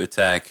going to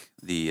attack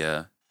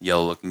the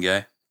yellow-looking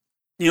guy.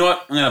 You know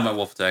what? I'm gonna have my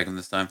wolf attack him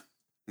this time.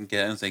 I'm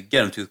gonna say,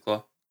 "Get him,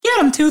 Toothclaw." Get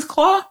him,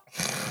 Toothclaw.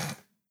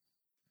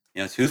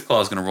 You know,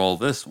 Toothclaw is gonna roll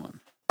this one,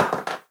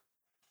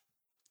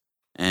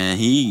 and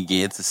he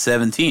gets a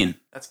 17.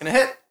 That's gonna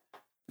hit.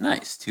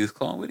 Nice,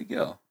 Toothclaw. Way to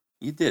go!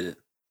 You did it.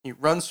 He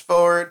runs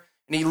forward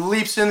and he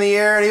leaps in the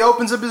air and he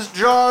opens up his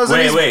jaws.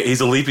 and Wait,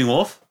 he's a leaping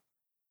wolf?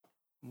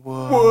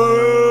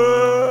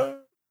 Whoa.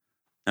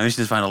 Now we should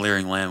just find a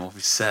leering lamb. We'll be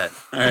set.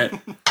 All right,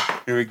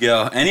 here we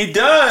go. And he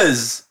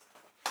does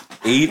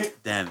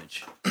 8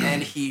 damage.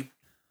 And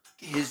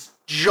his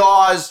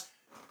jaws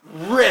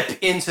rip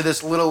into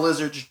this little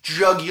lizard's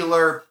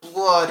jugular,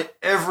 blood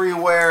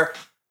everywhere.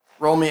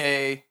 Roll me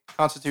a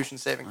Constitution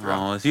saving throw.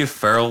 Oh, is he a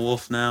feral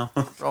wolf now?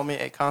 Roll me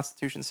a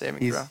Constitution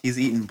saving throw. he's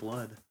eating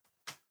blood.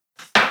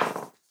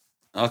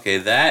 Okay,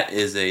 that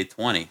is a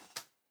 20.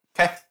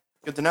 Okay,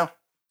 good to know.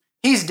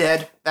 He's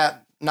dead.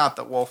 That not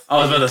the wolf. I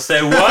was about to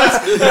say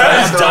what? Did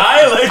I just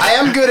die? Like, I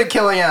am good at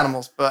killing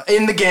animals, but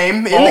in the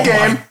game,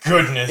 My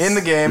goodness. in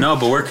the game. no,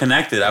 but we're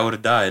connected. I would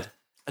have died.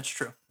 That's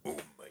true.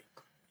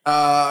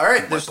 All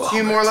right, there's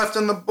 2 more left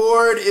on the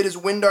board. It is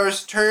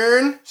Windar's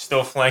turn.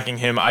 Still flanking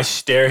him. I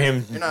stare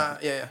him. You're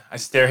not, yeah. I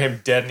stare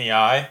him dead in the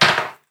eye.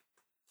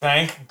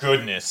 Thank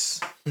goodness.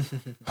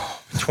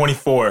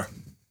 24.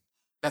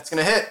 That's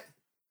gonna hit.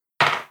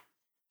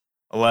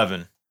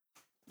 11.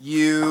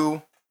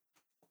 You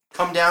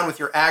come down with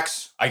your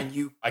axe, I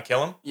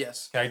kill him?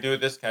 yes, Can I do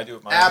it this? Can I do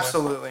it my own way?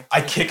 absolutely.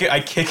 I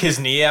kick his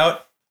knee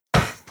out,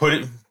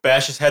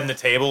 bash his head in the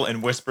table,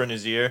 and whisper in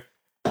his ear,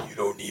 "You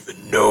don't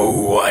even know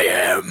who I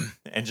am,"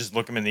 and just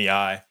look him in the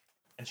eye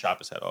and chop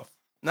his head off.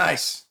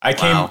 Nice. I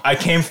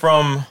came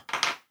from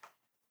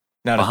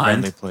not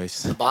Behind? a friendly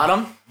place.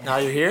 Bottom. Now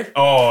you're here.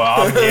 Oh,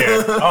 I'm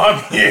here.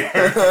 I'm here.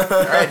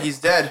 All right, he's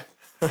dead.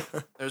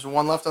 There's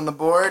 1 left on the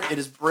board. It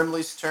is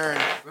Brimley's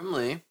turn.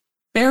 Brimley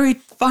Very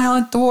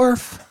violent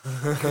dwarf.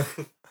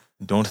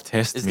 Don't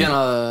test is me.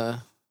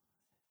 gonna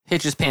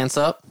hitch his pants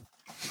up.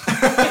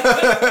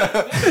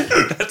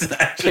 That's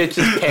actually Hitch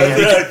his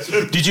pants.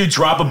 Did you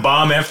drop a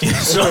bomb after you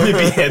saw me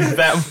behead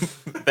that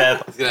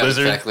He's gonna have a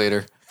lizard? check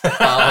later. He's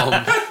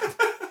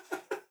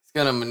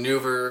gonna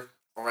maneuver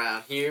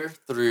around here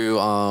through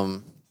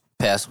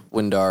past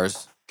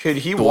Windar's. Could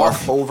he Dwarf.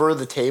 walk over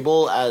the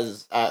table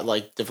as at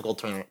like difficult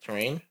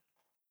terrain?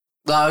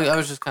 No, I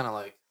was just kind of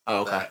like,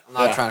 Oh, okay. that. I'm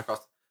not Yeah. trying to cross.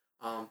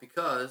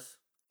 Because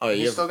Oh, you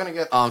He's have, still gonna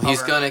get. he's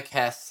cover. gonna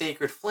cast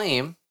Sacred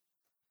Flame,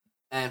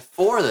 and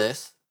for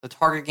this, the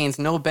target gains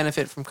no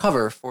benefit from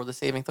cover for the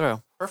saving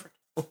throw. Perfect.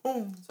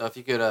 So if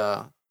you could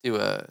do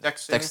a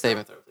Dex Dex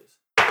saving throw, please.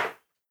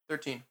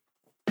 13.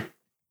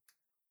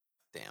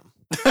 Damn.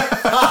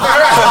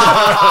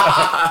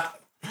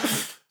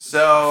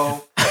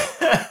 So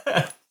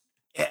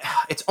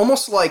it's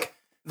almost like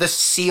the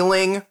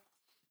ceiling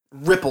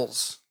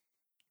ripples,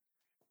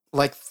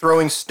 like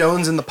throwing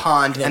stones in the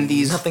pond, and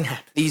nothing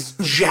happened. these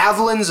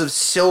javelins of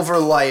silver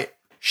light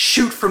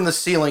shoot from the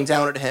ceiling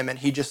down at him, and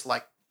he just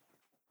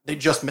they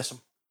just miss him.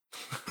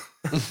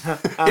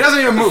 He doesn't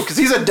even move because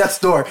he's at death's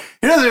door.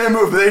 He doesn't even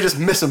move, but they just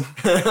miss him.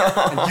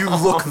 And you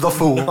look the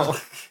fool.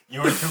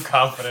 You were too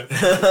confident.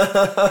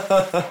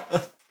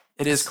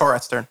 It is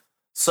Korath's turn.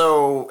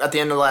 So at the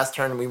end of the last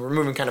turn, we were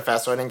moving kind of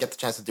fast, so I didn't get the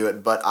chance to do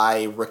it. But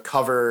I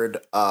recovered.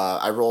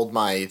 I rolled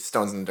my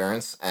stones of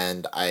endurance,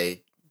 and I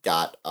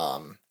got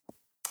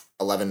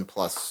 11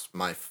 plus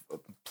my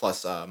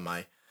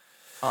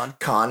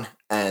con,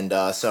 and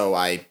so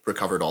I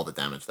recovered all the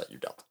damage that you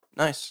dealt.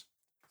 Nice.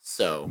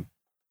 So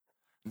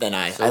then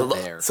I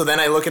there. then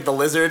I look at the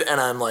lizard, and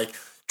I'm like,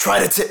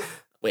 try to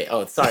wait.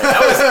 Oh, sorry.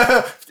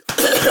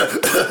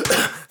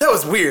 That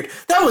was weird.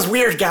 That was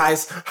weird,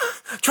 guys.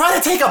 Try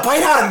to take a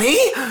bite out of me.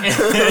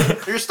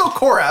 You're still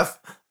Korath.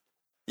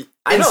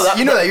 I know that.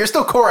 You know that. You're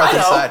still Korath I know,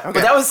 inside. Okay.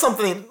 but that was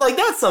something like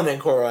that's something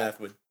Korath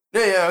would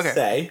yeah, okay.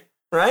 say,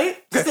 right?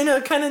 Just in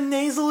a kind of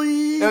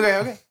nasally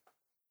Okay.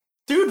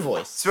 dude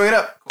voice. Swing it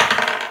up.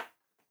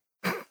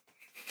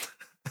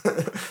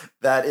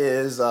 That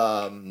is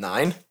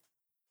 9.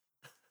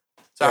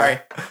 Sorry.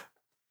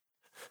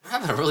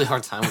 I'm having a really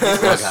hard time with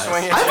these guys.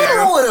 Swing at I've been you.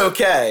 rolling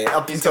okay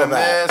up He's until gonna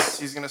that. miss.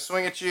 He's gonna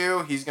swing at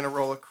you. He's gonna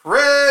roll a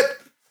crit.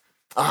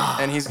 Ah,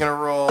 And he's gonna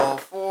roll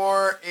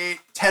 4, 8,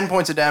 10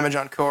 points of damage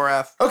on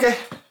Korath. okay.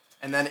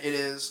 And then it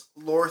is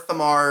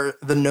Lorthamar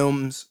the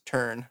gnome's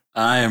turn.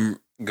 I am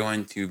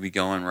going to be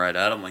going right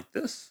at him like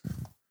this.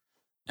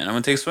 And I'm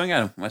going to take a swing at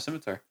him with my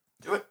scimitar.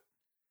 Do it.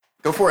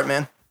 Go for it,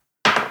 man.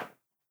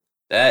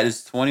 That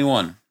is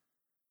 21.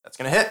 That's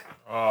gonna hit.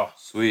 Oh,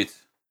 Sweet.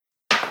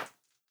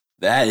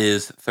 That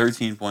is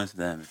 13 points of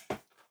damage.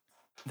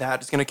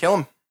 That is gonna kill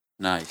him.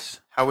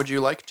 Nice. How would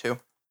you like to?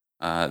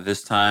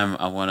 This time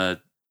I want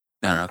to,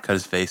 I don't know, cut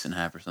his face in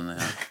half or something.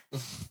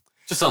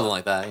 Just something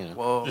like that, you know.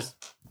 Whoa. Just-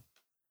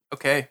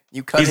 Okay.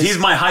 You cut He's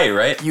my height,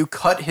 right? you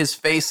cut his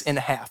face in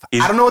half.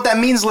 He's- I don't know what that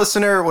means,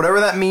 listener. Whatever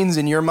that means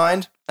in your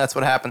mind, that's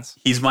what happens.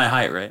 He's my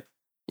height, right?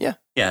 Yeah.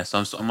 Yeah,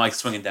 so I'm like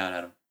swinging down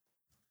at him.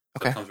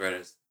 So Okay. it comes right at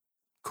his.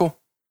 Cool.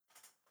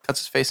 Cuts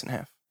his face in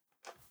half.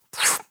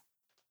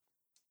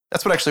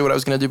 That's what I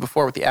was gonna do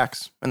before with the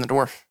axe and the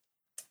dwarf.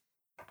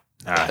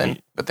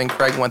 But then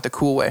Craig went the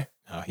cool way.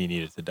 he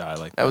needed to die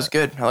like that. That was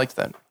good. I liked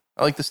that.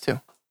 I like this too.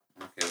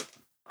 Okay.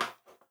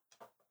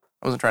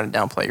 I wasn't trying to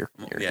downplay your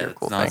Yeah,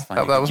 cool no, thing. it's fine.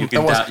 That You wasn't, can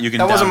that wasn't, down- you can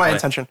that wasn't my downplay.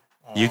 intention.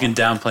 You can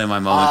downplay my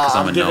moment because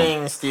I'm I'm a gnome.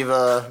 giving Steve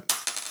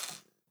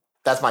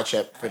that's my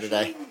chip for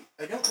today.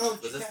 I don't know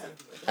if you can.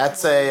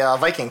 That's a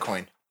Viking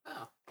coin.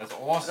 That's I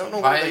awesome. don't know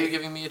Why why are you they,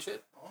 giving me a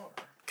chip?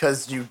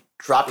 Because you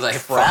dropped Like a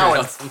frown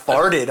and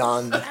farted farted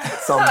on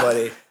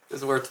somebody.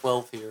 Because we're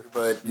 12 here.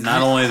 But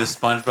Not only the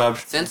SpongeBob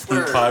Since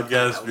Food we're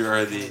podcast, we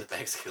are the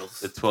bag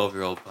skills.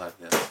 12-year-old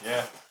podcast.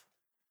 Yeah.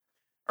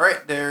 all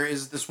right, there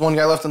is this one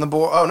guy left on the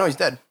board. Oh no, he's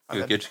dead. My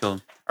Good, bad. get you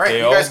killed. All right,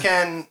 Dale? you guys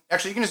can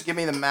you can just give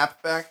me the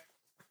map back.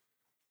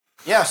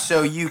 Yeah,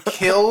 so you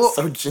kill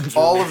so gingerly.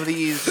 all of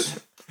these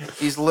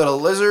little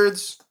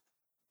lizards,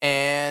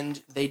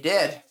 and they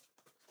dead.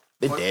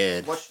 They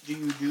did. What do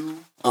you do?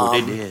 Oh,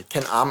 they did.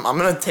 I'm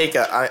gonna take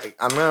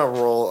I'm gonna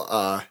roll.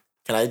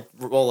 Can I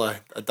roll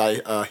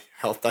a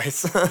health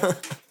dice?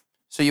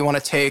 So you want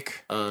to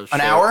take an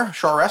short- hour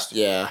short rest?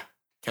 Yeah.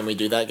 Can we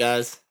do that,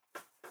 guys?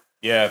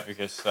 Yeah,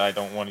 because I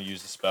don't want to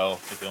use the spell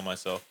to heal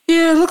myself.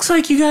 Yeah, it looks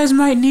like you guys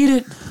might need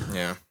it.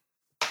 Yeah.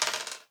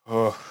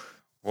 Oh,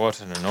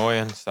 what an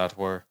annoyance that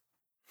were.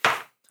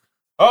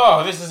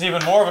 Oh, this is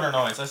even more of an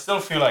annoyance. I still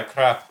feel like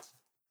crap.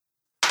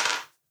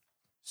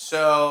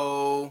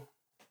 So,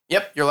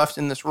 yep, you're left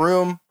in this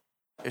room.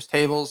 There's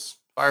tables,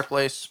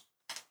 fireplace,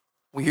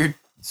 weird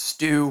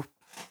stew,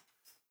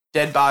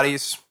 dead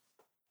bodies,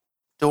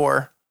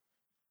 door,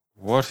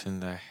 What in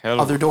the hell?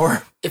 other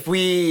door. If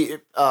we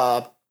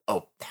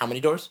how many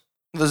doors?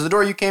 There's the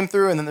door you came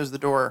through, and then there's the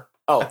door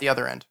Oh. at the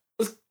other end.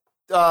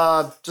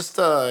 Just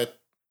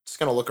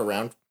gonna look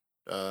around.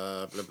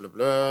 Blah blah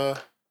blah.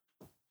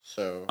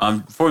 So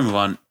Before we move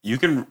on, you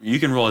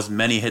can roll as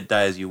many hit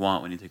die as you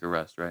want when you take a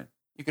rest, right?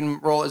 You can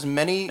roll as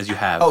many. As you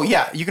have. Oh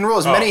yeah, you can roll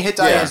as many hit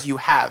die yeah. as you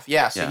have.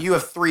 Yeah, so Yeah. you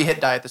have 3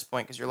 hit die at this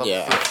point because you're level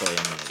 3. actually,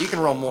 So you can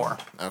roll more.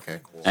 okay,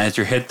 cool. And it's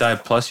your hit die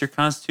plus your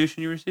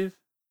constitution you receive?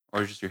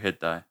 Or just your hit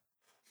die?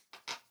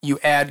 You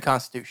add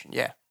Constitution,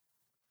 yeah.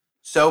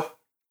 So,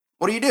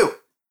 what do you do?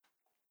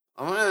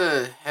 I'm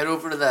gonna head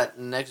over to that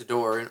next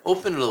door and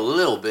open it a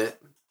little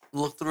bit.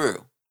 Look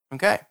through.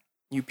 Okay,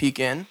 you peek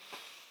in.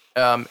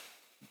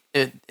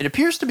 It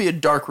appears to be a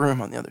dark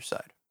room on the other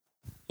side.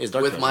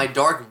 With my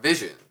dark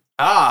vision.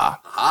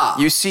 Ah,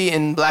 you see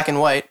in black and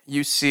white.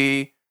 You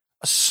see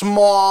a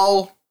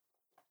small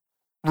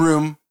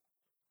room,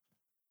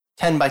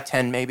 10 by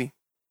 10 maybe.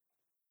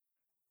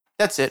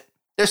 That's it.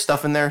 There's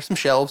stuff in there, some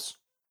shelves.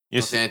 You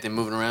Don't see anything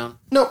moving around.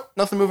 Nope,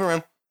 nothing moving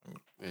around. I'm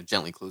gonna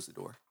gently close the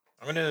door.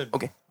 I'm gonna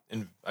Okay.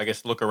 I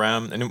guess look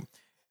around. And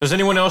does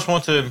anyone else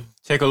want to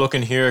take a look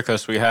in here?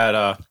 Because we had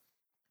I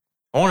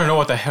want to know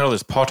what the hell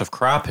this pot of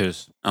crap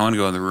is. I want to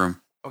go in the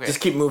room. Okay, Just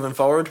keep moving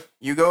forward.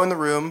 you go in the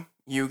room.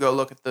 You go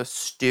look at the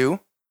stew.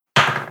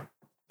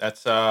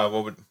 That's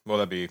what will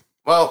that be?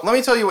 Well, let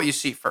me tell you what you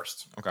see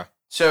first. Okay.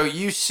 So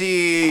you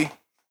see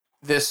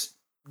this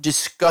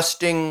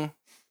disgusting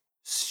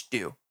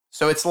stew.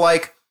 So it's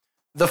like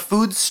the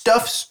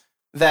foodstuffs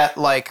that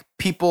like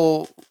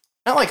people,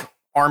 not like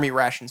army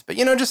rations, but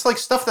just like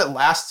stuff that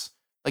lasts,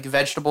 like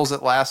vegetables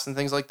that last and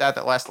things like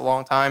that last a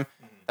long time.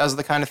 Those are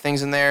the kind of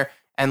things in there.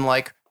 And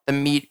like the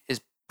meat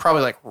is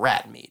probably like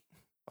rat meat,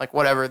 like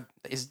whatever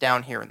is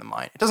down here in the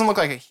mine. It doesn't look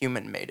like a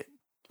human made it.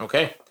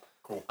 Okay.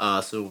 Cool.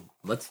 So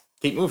let's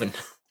keep moving.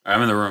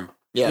 I'm in the room.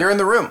 Yeah. You're in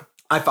the room.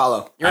 I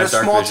follow. You're I in a have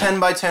dark small vision. 10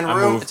 by 10 I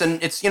room. move.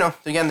 It's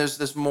again,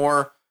 there's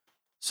more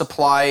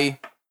supply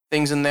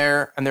things in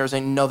there, and there's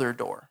another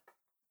door.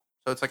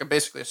 So it's like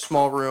basically a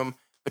small room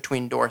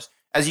between doors.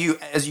 As you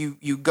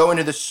go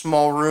into this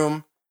small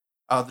room,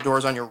 the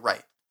door's on your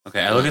right.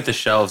 Okay, I look at the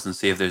shelves and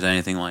see if there's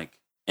anything like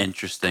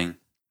interesting.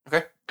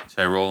 Okay. Should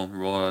I roll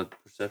a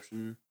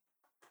perception?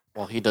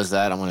 While he does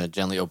that, I'm gonna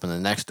gently open the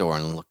next door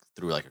and look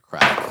through like a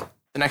crack.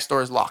 The next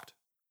door is locked.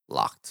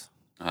 Locked.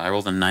 I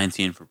rolled a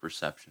 19 for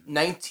perception.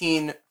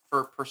 19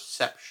 for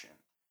perception.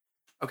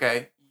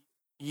 Okay.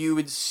 You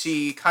would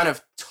see kind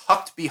of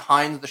tucked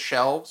behind the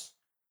shelves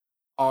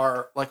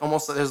are like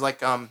almost there's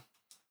like a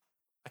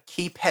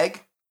key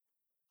peg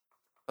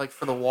like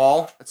for the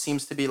wall that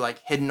seems to be like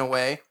hidden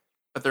away,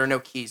 but there are no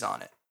keys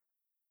on it.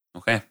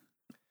 Okay.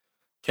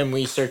 Can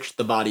we search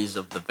the bodies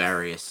of the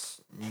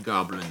various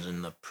goblins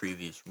in the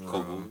previous room?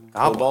 Goblins?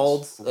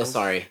 Kobolds?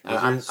 Sorry.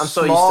 I'm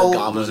so Small used to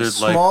goblins.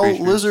 lizard-like Small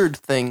creatures. lizard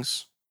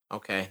things.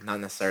 Okay, not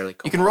necessarily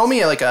kobolds. You can roll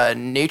me like a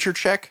nature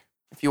check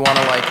if you want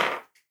to like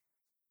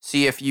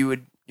see if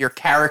your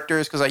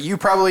characters, because you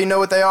probably know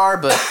what they are,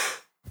 but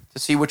to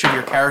see which of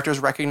your characters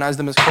recognize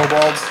them as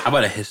kobolds. How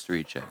about a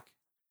history check?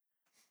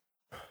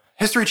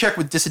 History check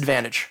with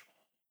disadvantage.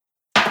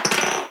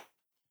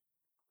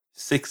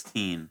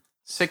 16.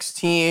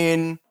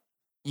 16,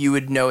 you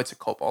would know it's a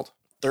kobold.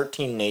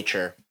 13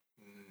 nature.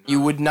 You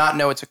would not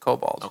know it's a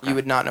kobold. Okay. You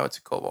would not know it's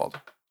a kobold.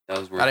 That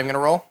was Not worth even gonna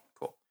roll?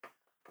 Cool.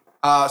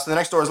 So the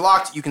next door is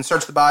locked. You can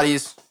search the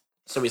bodies.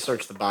 So we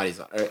search the bodies.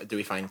 Do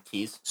we find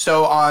keys?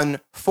 So on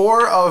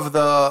 4 of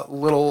the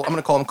little, I'm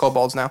gonna call them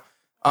kobolds now.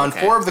 On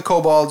Okay. 4 of the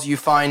kobolds, you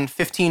find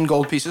 15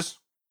 gold pieces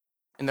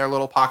in their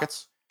little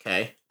pockets.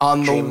 Okay.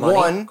 On Dream the money.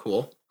 one,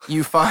 Cool.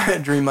 you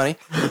find dream money.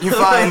 You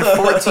find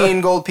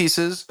 14 gold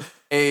pieces,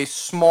 a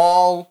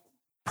small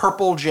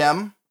purple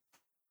gem.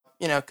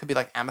 It could be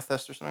like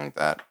amethyst or something like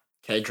that.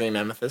 Okay, dream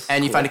amethyst.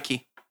 And you Cool. find a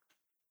key.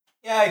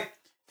 Yay!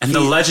 And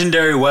the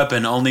legendary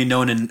weapon, only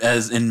known in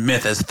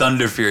myth as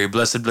Thunder Fury,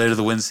 Blessed Blade of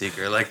the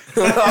Windseeker. Like,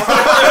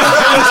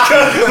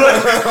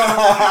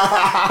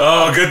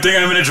 oh, good thing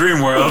I'm in a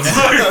dream world.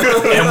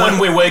 And when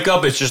we wake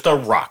up, it's just a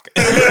rock.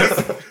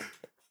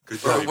 Good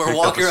job, you We're picked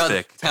up walking a around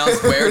stick. town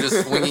square,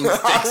 just swinging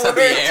sticks up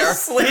the air.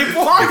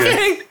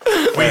 Sleepwalking.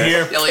 We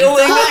hear Yelling,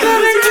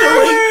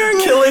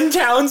 Killing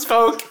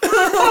townsfolk.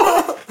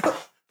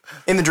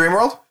 In the dream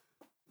world?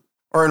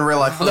 Or in real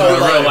life? No, In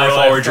like- real life,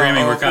 while we're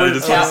dreaming, we're kind of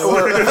just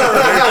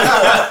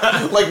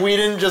Like we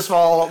didn't just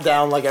fall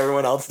down like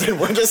everyone else did.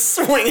 We're just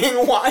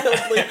swinging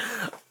wildly.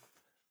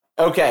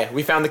 Okay,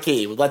 we found the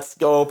key. Let's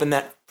go open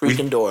that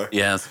freaking door.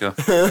 Yeah, let's go.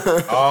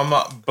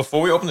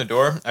 Before we open the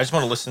door, I just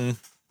want to listen.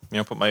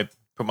 Put my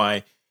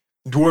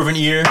dwarven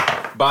ear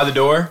by the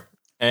door,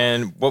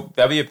 and what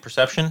that'd be a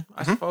perception,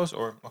 I suppose,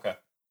 or okay.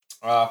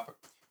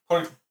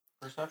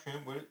 Perception.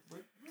 Where did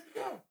it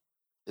go?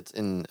 It's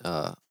in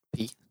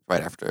P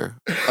right after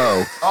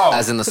O,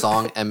 as in the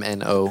song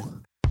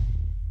MNO.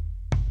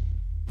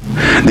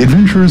 The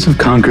adventurers have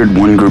conquered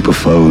one group of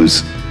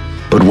foes,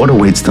 but what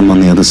awaits them on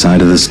the other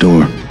side of this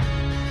door?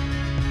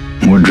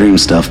 More dream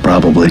stuff,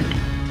 probably.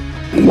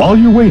 While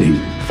you're waiting,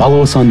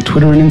 follow us on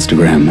Twitter and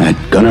Instagram at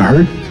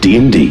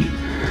GonnaHurtDMD,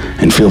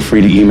 and feel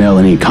free to email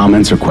any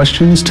comments or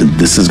questions to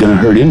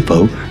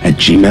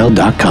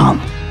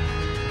thisisgonnahurtinfo@gmail.com.